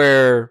to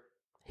where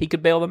he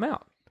could bail them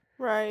out.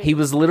 Right. He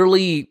was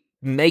literally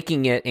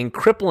making it and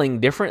crippling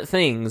different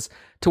things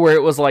to where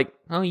it was like,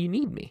 oh, you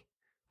need me.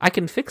 I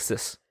can fix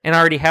this. And I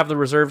already have the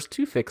reserves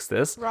to fix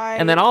this. Right.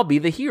 And then I'll be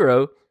the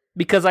hero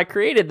because I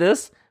created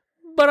this,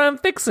 but I'm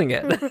fixing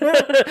it.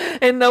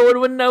 And no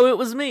one would know it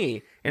was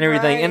me and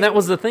everything. Right. And that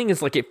was the thing,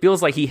 is like, it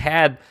feels like he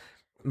had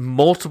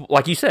multiple,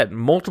 like you said,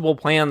 multiple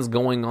plans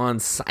going on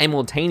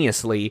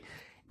simultaneously.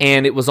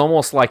 And it was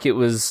almost like it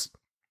was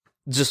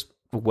just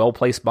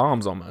well-placed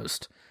bombs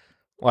almost.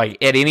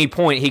 Like, at any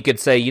point he could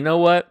say, you know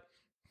what?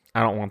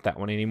 I don't want that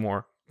one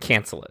anymore.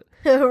 Cancel it.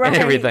 Right. And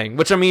everything.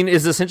 Which, I mean,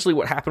 is essentially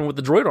what happened with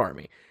the droid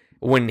army.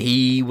 When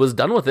he was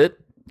done with it,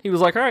 he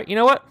was like, all right, you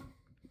know what?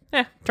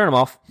 Turn them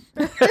off.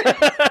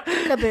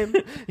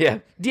 Kaboom. Yeah,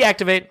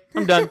 deactivate.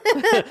 I'm done.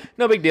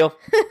 No big deal.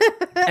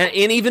 And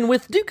even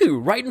with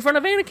Dooku, right in front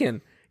of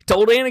Anakin,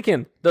 told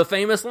Anakin the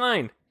famous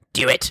line,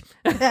 do it.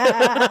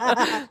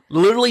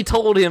 Literally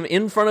told him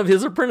in front of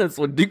his apprentice,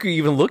 when Dooku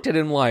even looked at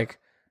him like,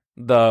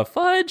 the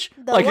fudge?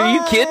 Like, are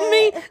you kidding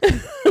me?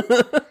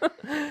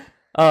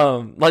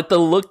 Like the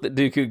look that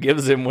Dooku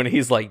gives him when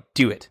he's like,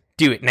 do it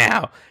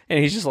now. And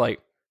he's just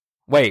like,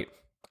 wait,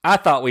 I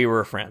thought we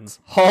were friends.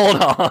 Hold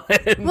on.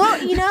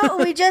 Well, you know,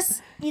 we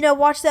just,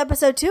 watched the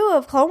episode 2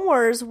 of Clone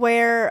Wars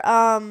where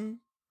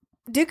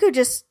Dooku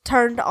just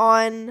turned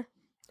on...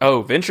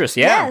 Oh, Ventress,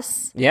 yeah.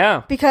 Yes.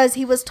 Yeah. Because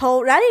he was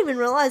told... I didn't even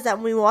realize that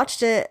when we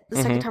watched it the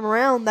second time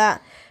around,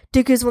 that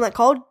Dooku's the one that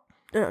called...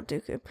 No,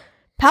 Dooku.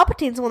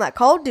 Palpatine's the one that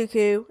called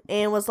Dooku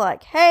and was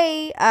like,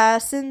 hey,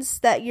 since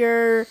that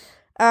your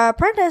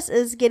apprentice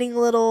is getting a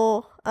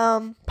little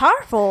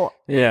powerful,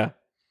 Yeah.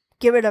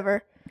 get rid of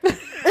her.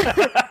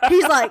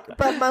 He's like,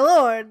 but my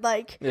lord,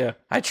 like... Yeah.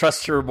 I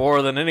trust her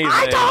more than anything.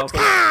 I don't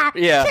care!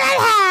 Yeah.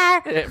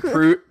 Kill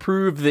her!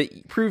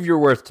 Prove your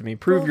worth to me.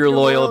 Prove your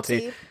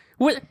loyalty.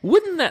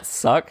 Wouldn't that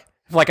suck?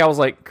 If, like, I was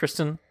like,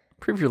 Kristen,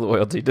 prove your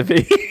loyalty to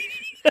me.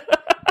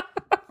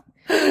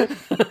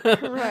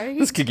 Right.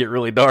 This could get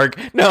really dark.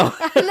 No.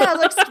 I know, I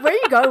was like, where are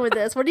you going with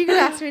this? What are you going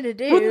to ask me to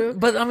do?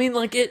 But I mean,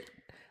 like,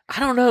 I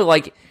don't know,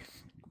 like,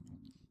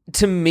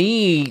 to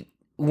me,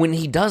 when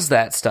he does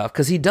that stuff,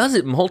 because he does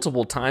it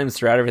multiple times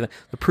throughout everything,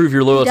 to prove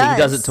your loyalty, he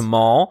does it to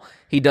Maul,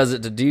 he does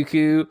it to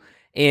Dooku,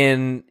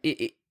 and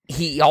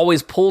he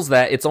always pulls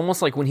that. It's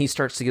almost like when he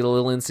starts to get a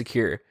little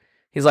insecure.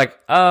 He's like,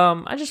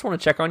 I just want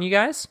to check on you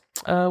guys.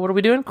 What are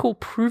we doing? Cool,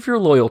 prove your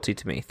loyalty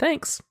to me.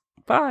 Thanks.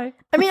 Bye.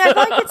 I mean, I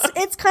feel like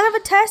it's kind of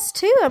a test,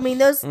 too. I mean,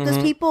 those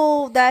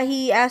people that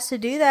he asked to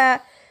do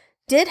that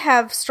did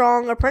have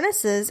strong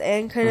apprentices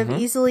and could have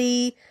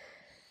easily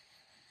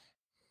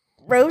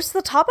rose to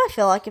the top, I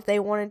feel like, if they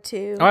wanted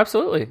to. Oh,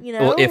 absolutely. You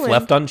know, well, if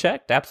left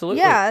unchecked,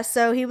 absolutely. Yeah,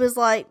 so he was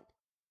like...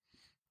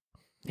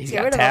 He's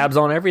got tabs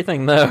on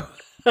everything, though.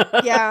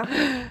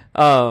 Yeah.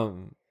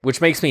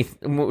 Which makes me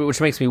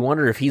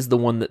wonder if he's the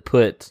one that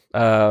put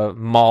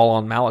Maul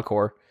on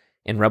Malachor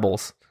in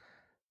Rebels.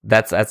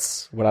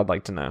 That's what I'd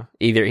like to know.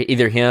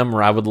 Either him,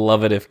 or I would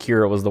love it if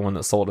Kira was the one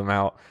that sold him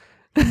out.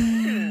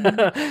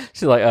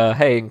 She's like,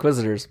 hey,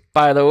 Inquisitors,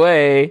 by the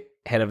way,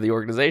 head of the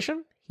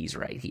organization, he's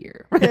right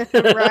here.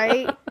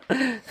 Right.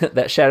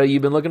 That shadow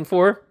you've been looking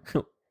for,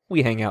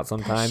 we hang out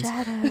sometimes.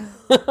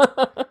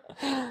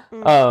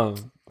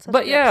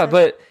 But yeah,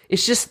 but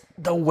it's just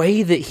the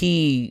way that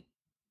he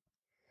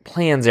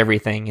plans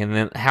everything, and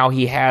then how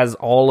he has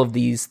all of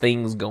these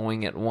things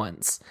going at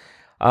once.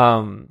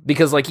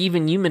 Because like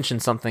even you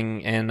mentioned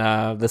something in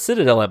the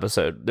Citadel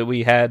episode that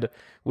we had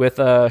with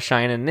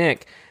Shine and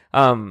Nick,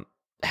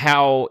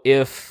 how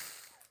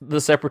if the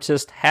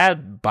Separatists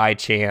had by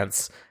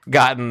chance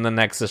gotten the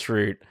Nexus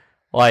route,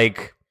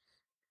 like,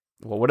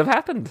 what would have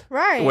happened?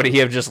 Right. Would he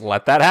have just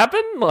let that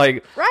happen?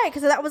 Like, right,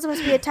 because that was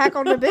supposed to be attack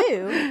on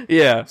Naboo.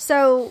 Yeah.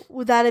 So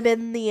would that have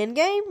been the end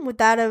game? Would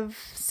that have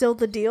sealed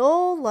the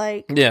deal?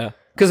 Like, yeah,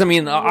 because I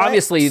mean,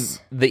 obviously,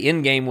 the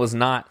end game was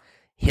not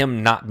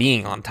him not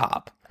being on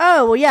top.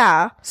 Oh well,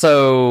 yeah.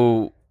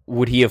 So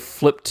would he have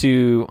flipped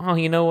to, oh,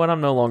 you know what? I'm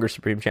no longer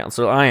Supreme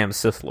Chancellor. I am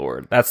Sith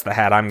Lord. That's the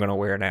hat I'm going to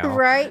wear now.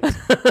 Right.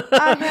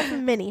 I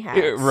have many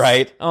hats.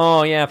 Right.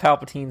 Oh, yeah,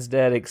 Palpatine's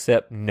dead,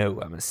 except, no,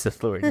 I'm a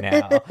Sith Lord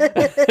now.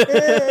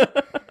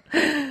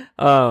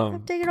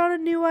 I'm taking on a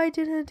new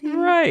identity.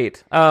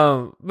 Right.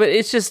 But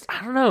it's just,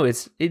 I don't know.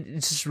 It's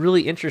just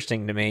really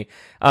interesting to me.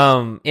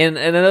 And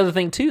another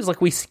thing, too, is like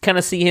we kind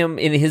of see him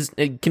in his,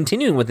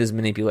 continuing with his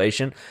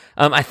manipulation.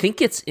 I think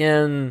it's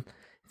in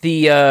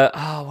the,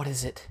 what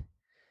is it?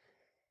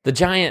 The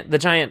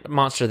giant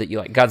monster that you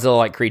like,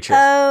 Godzilla-like creature.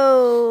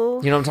 Oh.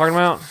 You know what I'm talking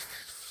about?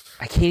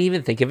 I can't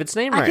even think of its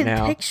name right now. I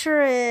can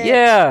picture it.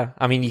 Yeah.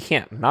 I mean, you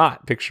can't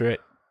not picture it.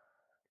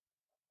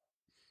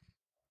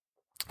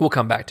 We'll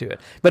come back to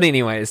it. But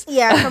anyways.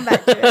 Yeah, come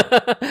back to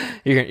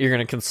it. You're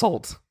going to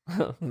consult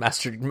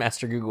Master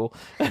Google.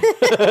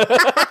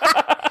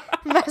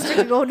 Master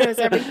Google knows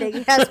everything.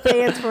 He has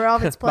plans for all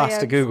of his plans.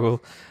 Master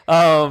Google.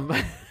 But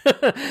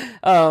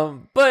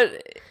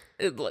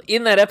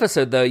in that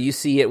episode, though, you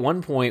see at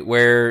one point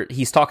where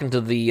he's talking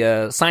to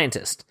the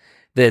scientist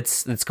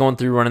that's going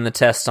through running the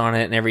tests on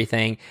it and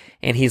everything,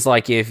 and he's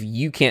like, if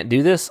you can't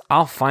do this,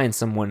 I'll find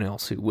someone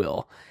else who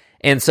will.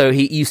 And so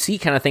you see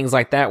kind of things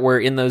like that where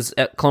in those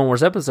Clone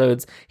Wars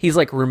episodes, he's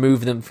like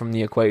remove them from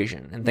the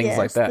equation and things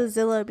like that. The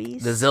Zillo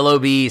Beast. The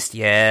Zillo Beast,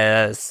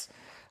 yes.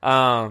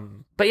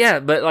 But yeah,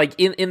 but like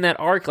in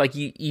that arc, like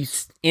you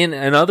in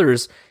and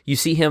others, you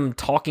see him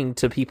talking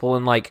to people,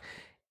 and like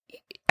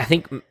I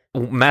think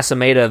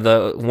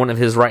Masameda, one of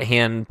his right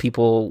hand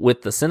people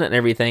with the Senate and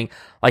everything,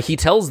 like he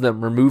tells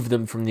them remove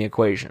them from the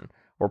equation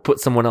or put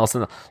someone else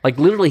in. Like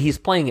literally, he's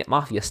playing it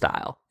mafia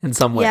style in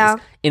some ways,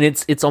 and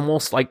it's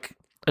almost like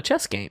a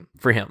chess game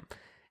for him.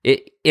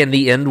 It in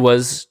the end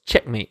was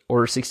checkmate,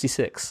 Order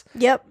 66.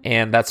 Yep,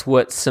 and that's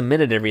what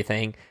cemented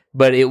everything.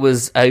 But it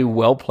was a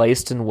well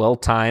placed and well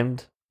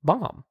timed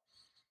bomb.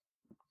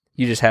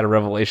 You just had a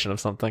revelation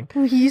of something.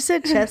 You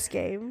said chess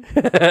game.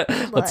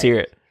 Let's hear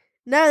it.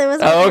 No, there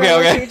wasn't. Oh,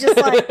 okay. It just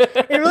like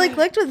it really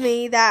clicked with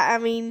me that, I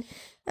mean,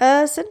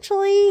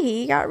 essentially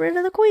he got rid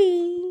of the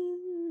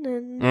queen,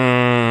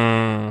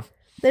 and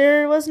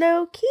there was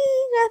no king.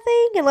 I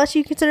think, unless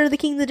you consider the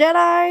king the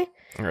Jedi,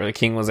 or the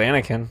king was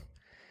Anakin.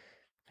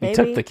 He Maybe.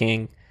 took the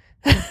king.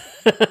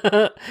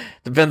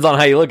 Depends on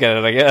how you look at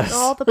it, I guess.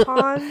 all the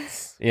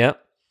pawns. Yep.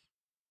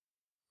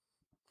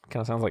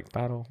 Kind of sounds like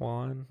Battle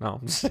One. No.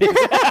 I'm just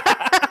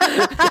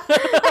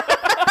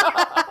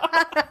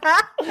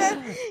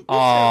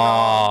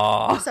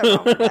Aww. You're so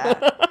wrong with that.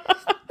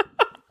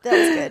 That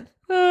was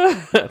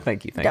good.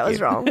 Thank you. That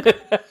was wrong.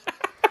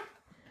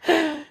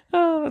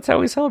 Oh, that's how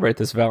we celebrate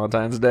this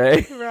Valentine's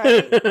Day.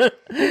 Right.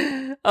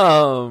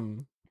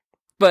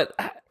 But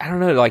I don't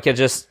know. Like, I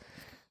just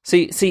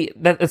see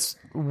that's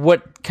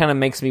what kind of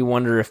makes me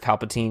wonder if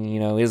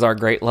Palpatine, is our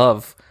great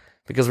love,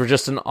 because we're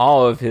just in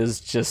awe of his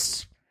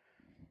just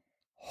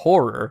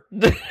horror.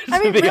 I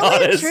mean, really,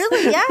 honest.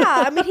 truly, yeah.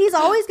 I mean, he's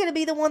always going to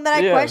be the one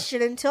that I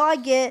question until I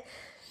get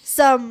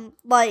some,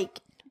 like,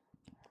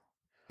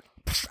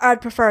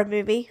 I'd prefer a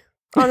movie,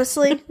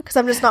 honestly, because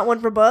I'm just not one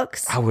for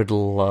books. I would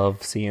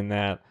love seeing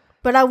that.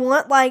 but I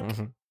want like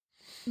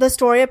the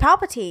story of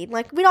Palpatine.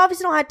 Like we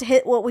obviously don't have to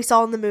hit what we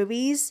saw in the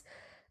movies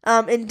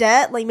in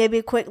depth, like maybe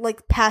a quick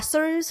like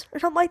pass-throughs or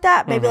something like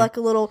that. Maybe like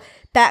a little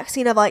back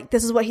scene of like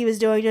this is what he was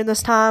doing during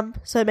this time,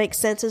 so it makes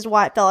sense as to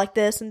why it felt like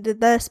this and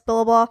did this,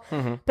 blah blah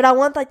blah. But I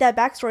want like that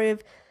backstory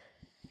of,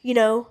 you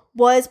know,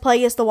 was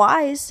Plagueis the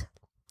Wise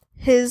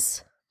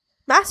his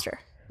master?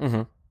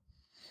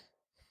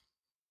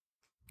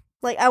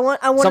 Like I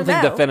want something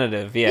to know.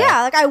 definitive.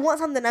 Yeah, like I want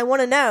something. I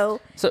want to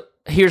know. So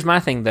here's my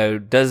thing though: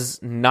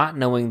 does not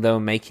knowing though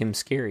make him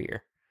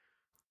scarier?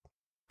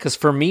 Because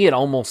for me, it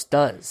almost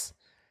does.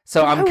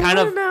 So I'm kind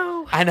of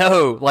know. I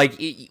know, like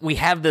we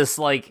have this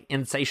like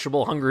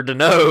insatiable hunger to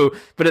know,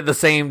 but at the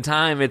same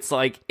time, it's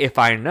like if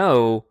I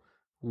know,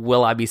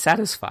 will I be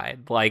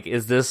satisfied? Like,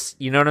 is this,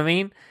 you know what I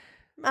mean?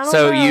 I don't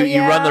So know,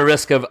 you run the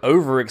risk of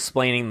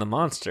over-explaining the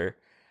monster.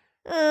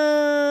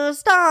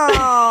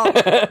 Stop!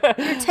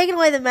 You're taking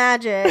away the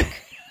magic.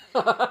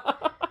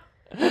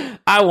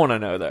 I want to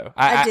know though.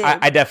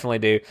 I definitely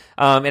do.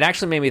 It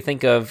actually made me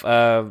think of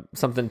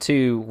something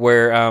too,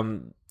 where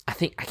I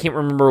can't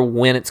remember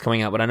when it's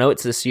coming out, but I know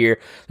it's this year.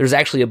 There's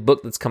actually a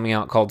book that's coming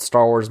out called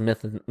Star Wars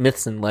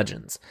Myths and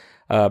Legends.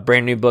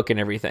 Brand new book and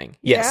everything.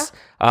 Yes.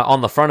 Yeah.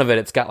 On the front of it,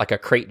 it's got like a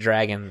crate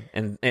dragon,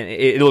 and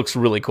it looks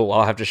really cool.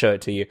 I'll have to show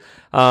it to you.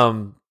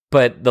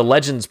 But the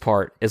Legends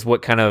part is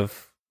what kind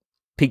of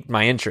piqued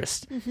my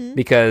interest,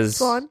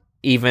 because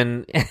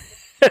even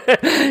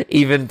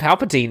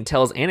Palpatine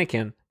tells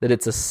Anakin that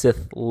it's a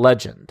Sith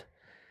legend.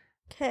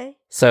 Okay.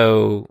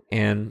 So,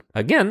 and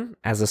again,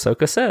 as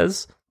Ahsoka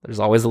says, there's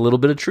always a little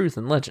bit of truth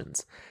in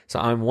legends. So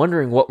I'm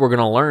wondering what we're going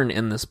to learn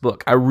in this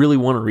book. I really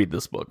want to read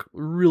this book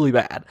really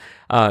bad.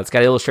 It's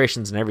got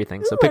illustrations and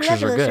everything, so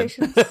pictures are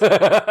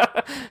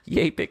good.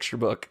 Yay, picture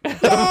book.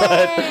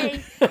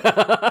 Yay!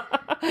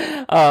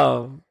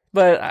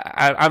 But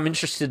I'm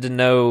interested to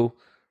know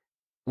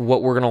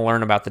what we're going to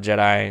learn about the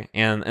Jedi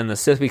and the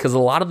Sith, because a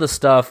lot of the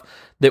stuff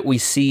that we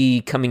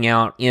see coming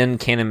out in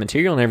canon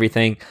material and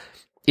everything,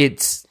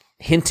 it's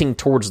hinting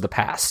towards the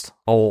past.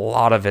 A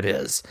lot of it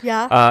is.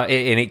 Yeah.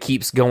 And it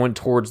keeps going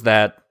towards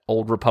that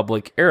Old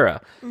Republic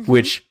era,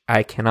 which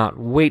I cannot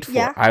wait for.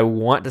 Yeah. I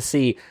want to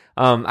see.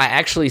 I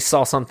actually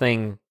saw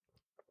something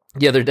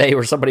the other day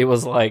where somebody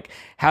was like,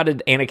 how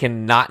did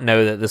Anakin not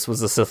know that this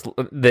was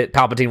that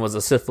Palpatine was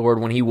a Sith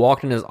Lord? When he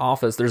walked in his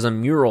office, there's a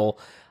mural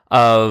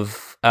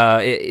of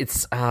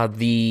it's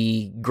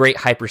the Great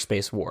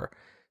Hyperspace War,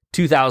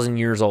 2,000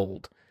 years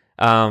old.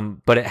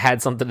 But it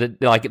had something to,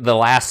 like, the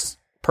last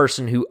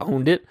person who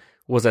owned it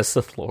was a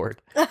Sith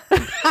Lord.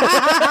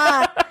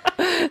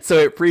 So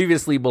it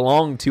previously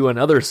belonged to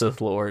another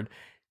Sith Lord,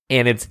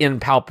 and it's in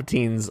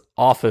Palpatine's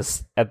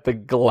office at the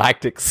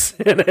Galactic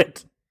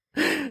Senate.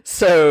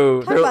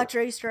 So talk about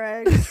your Easter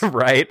eggs.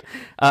 Right?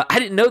 I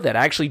didn't know that.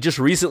 I actually just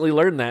recently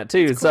learned that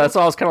too. Cool. So that's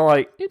why I was kind of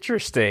like,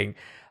 interesting.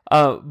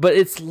 But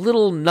it's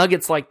little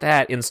nuggets like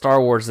that in Star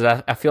Wars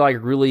that I feel like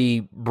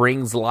really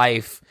brings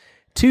life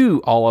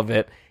to all of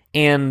it,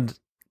 and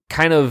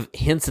kind of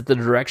hints at the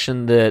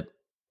direction that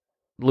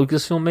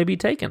Lucasfilm may be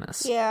taking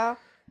us. Yeah.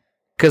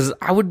 Because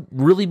I would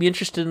really be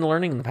interested in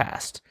learning the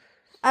past.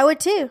 I would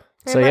too.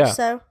 Very much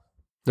so.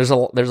 There's a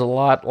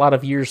lot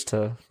of years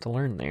to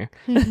learn there.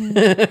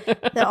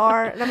 There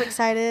are, and I'm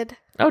excited.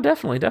 Oh,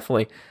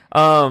 definitely.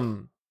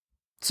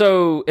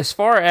 So as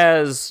far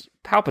as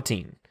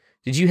Palpatine,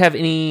 did you have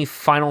any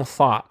final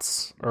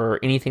thoughts or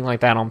anything like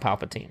that on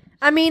Palpatine?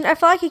 I mean, I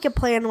feel like he could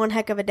plan one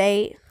heck of a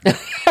date.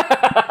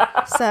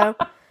 So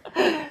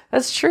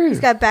that's true. He's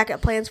got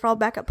backup plans for all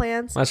backup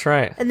plans. That's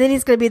right. And then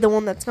he's gonna be the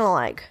one that's gonna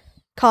like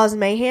cause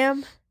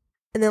mayhem,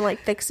 and then like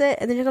fix it,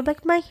 and then you're gonna be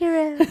like, my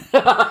hero.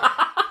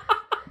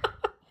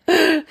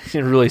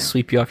 He'd really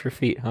sweep you off your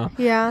feet, huh?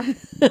 Yeah.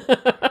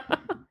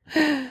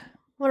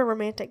 What a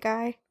romantic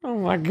guy. Oh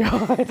my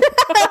god.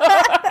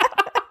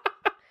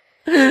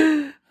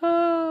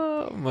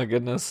 Oh my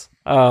goodness.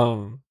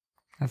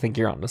 I think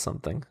you're onto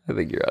something.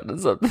 Me too.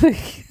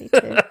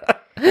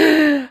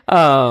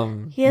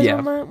 He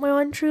has my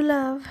one true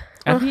love.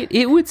 I mean,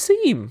 it would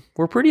seem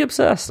we're pretty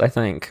obsessed, I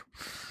think.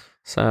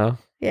 So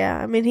yeah,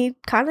 I mean, he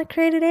kind of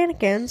created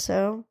Anakin,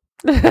 so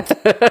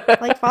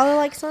like father,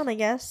 like son, I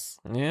guess.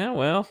 Yeah,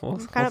 well,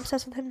 I'm kind of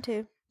obsessed with him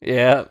too.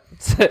 Yeah,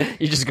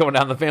 you're just going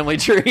down the family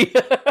tree.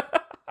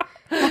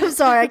 I'm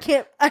sorry, I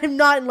can't. I'm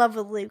not in love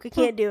with Luke. I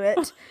can't do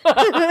it.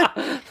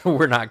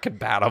 We're not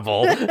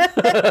compatible.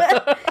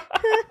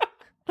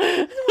 I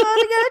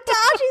want to go to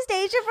Tashi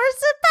Station for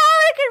some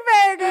power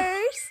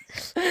converters.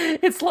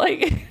 It's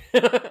like,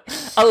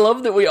 I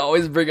love that we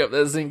always bring up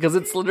this thing, because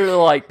it's literally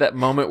like that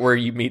moment where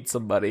you meet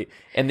somebody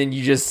and then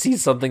you just see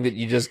something that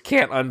you just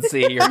can't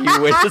unsee, or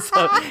you witness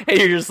something, and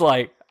you're just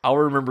like, I'll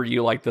remember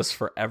you like this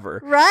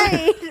forever.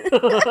 Right.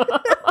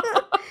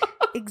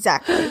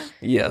 Exactly.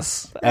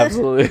 Yes,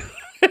 absolutely.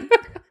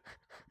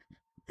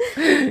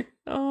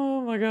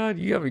 Oh my god,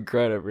 you got me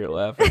crying over here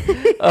laughing.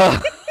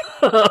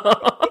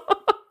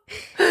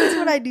 That's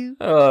what I do.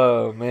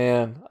 Oh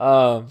man,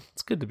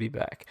 it's good to be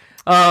back.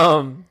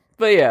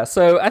 But yeah,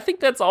 so I think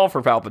that's all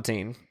for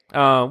Palpatine.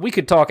 We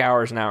could talk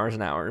hours and hours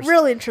and hours.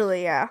 Really and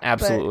truly, yeah.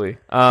 Absolutely.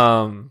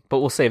 But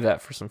we'll save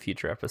that for some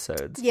future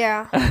episodes.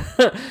 Yeah.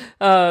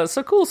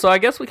 So cool. So I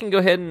guess we can go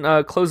ahead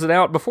and close it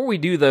out. Before we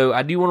do, though,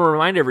 I do want to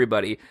remind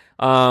everybody,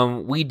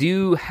 we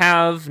do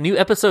have new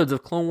episodes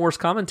of Clone Wars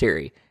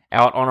commentary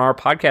out on our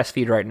podcast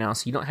feed right now,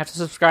 so you don't have to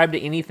subscribe to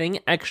anything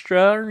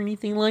extra or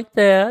anything like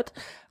that.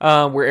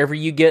 Wherever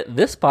you get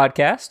this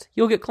podcast,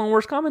 you'll get Clone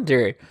Wars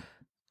commentary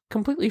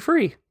completely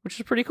free, which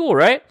is pretty cool,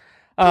 right?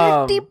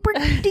 Pretty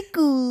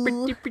cool.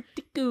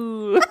 Pretty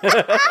cool.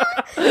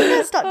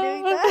 Stop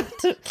doing that.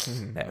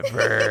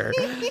 Never.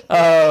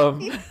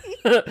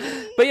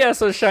 But yeah,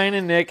 so Shine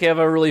and Nick have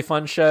a really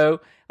fun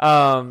show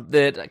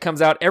that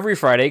comes out every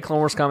Friday. Clone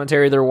Wars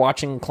commentary. They're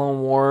watching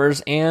Clone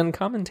Wars and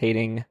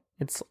commentating.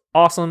 It's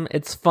awesome.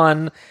 It's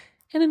fun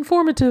and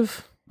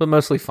informative, but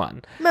mostly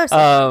fun.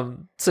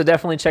 So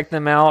definitely check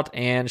them out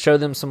and show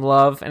them some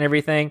love and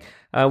everything.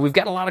 We've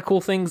got a lot of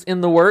cool things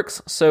in the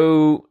works,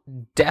 so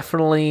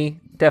definitely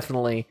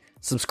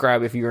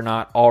subscribe if you're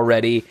not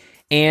already.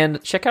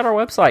 And check out our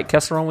website,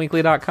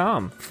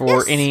 KesslerOnWeekly.com,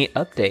 for any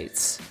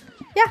updates.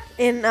 Yeah,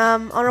 and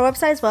on our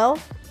website as well,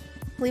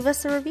 leave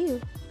us a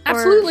review.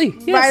 Absolutely, Or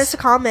yes. write us a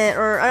comment,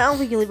 or I don't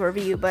think you can leave a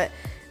review, but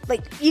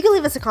like you can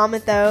leave us a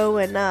comment though,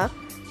 and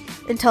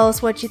tell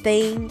us what you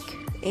think,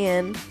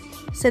 and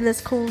send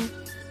us cool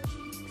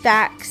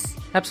facts.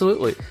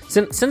 Absolutely.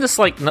 Send us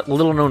like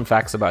little known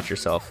facts about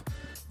yourself.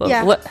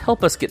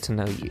 Help us get to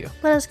know you.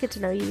 Let us get to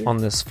know you on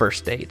this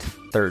first date,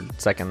 third,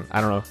 second,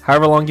 I don't know,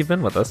 however long you've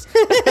been with us.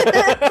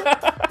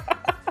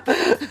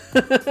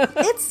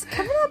 It's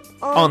coming up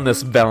on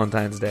this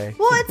Valentine's Day.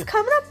 Well, it's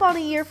coming up on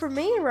a year for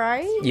me,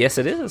 right? Yes,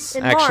 it is.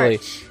 In actually,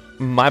 March.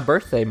 My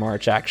birthday,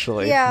 March,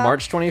 actually. Yeah.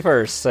 March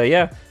 21st. So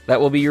yeah,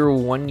 that will be your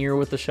 1 year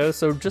with the show.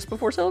 So just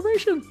before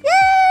celebration.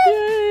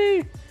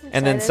 Yay!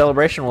 And then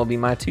celebration will be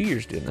my 2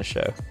 years doing the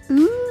show.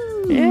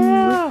 Ooh.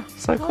 Yeah.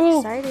 So cool.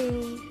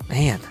 Exciting.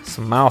 Man,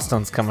 some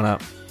milestones coming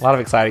up. A lot of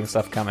exciting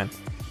stuff coming.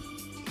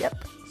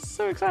 Yep.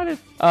 So excited.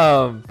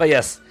 But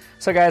yes.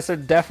 So guys, so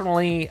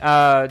definitely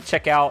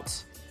check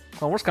out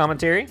Clone Wars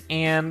commentary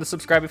and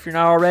subscribe if you're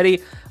not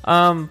already.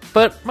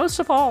 But most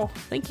of all,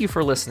 thank you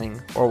for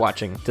listening or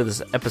watching to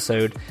this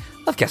episode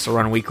of Kessel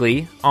Run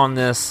Weekly on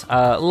this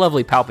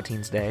lovely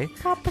Palpatine's Day.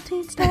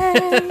 Palpatine's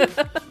Day.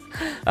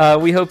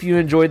 We hope you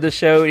enjoyed the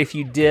show. If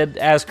you did,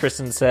 as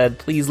Kristen said,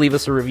 please leave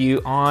us a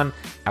review on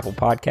Apple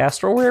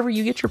Podcasts or wherever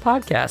you get your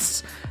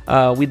podcasts.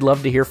 We'd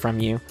love to hear from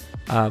you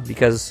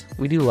because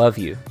we do love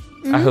you.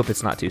 Mm-hmm. I hope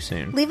it's not too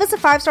soon. Leave us a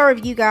 5-star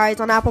review, guys,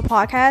 on Apple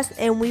Podcasts,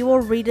 and we will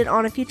read it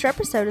on a future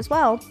episode as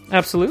well.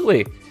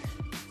 Absolutely.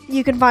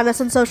 You can find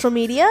us on social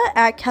media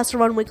at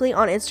Kessel Run Weekly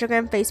on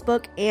Instagram,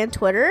 Facebook, and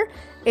Twitter.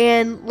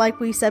 And like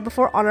we said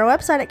before, on our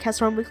website at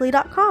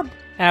KesselRunWeekly.com.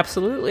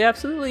 Absolutely,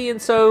 absolutely. And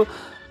so,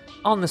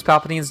 on this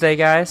Palpatine's Day,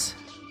 guys,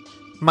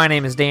 my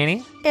name is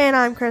Danny. And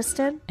I'm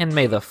Kristen. And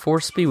may the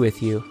Force be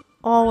with you.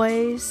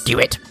 Always. Do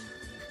it.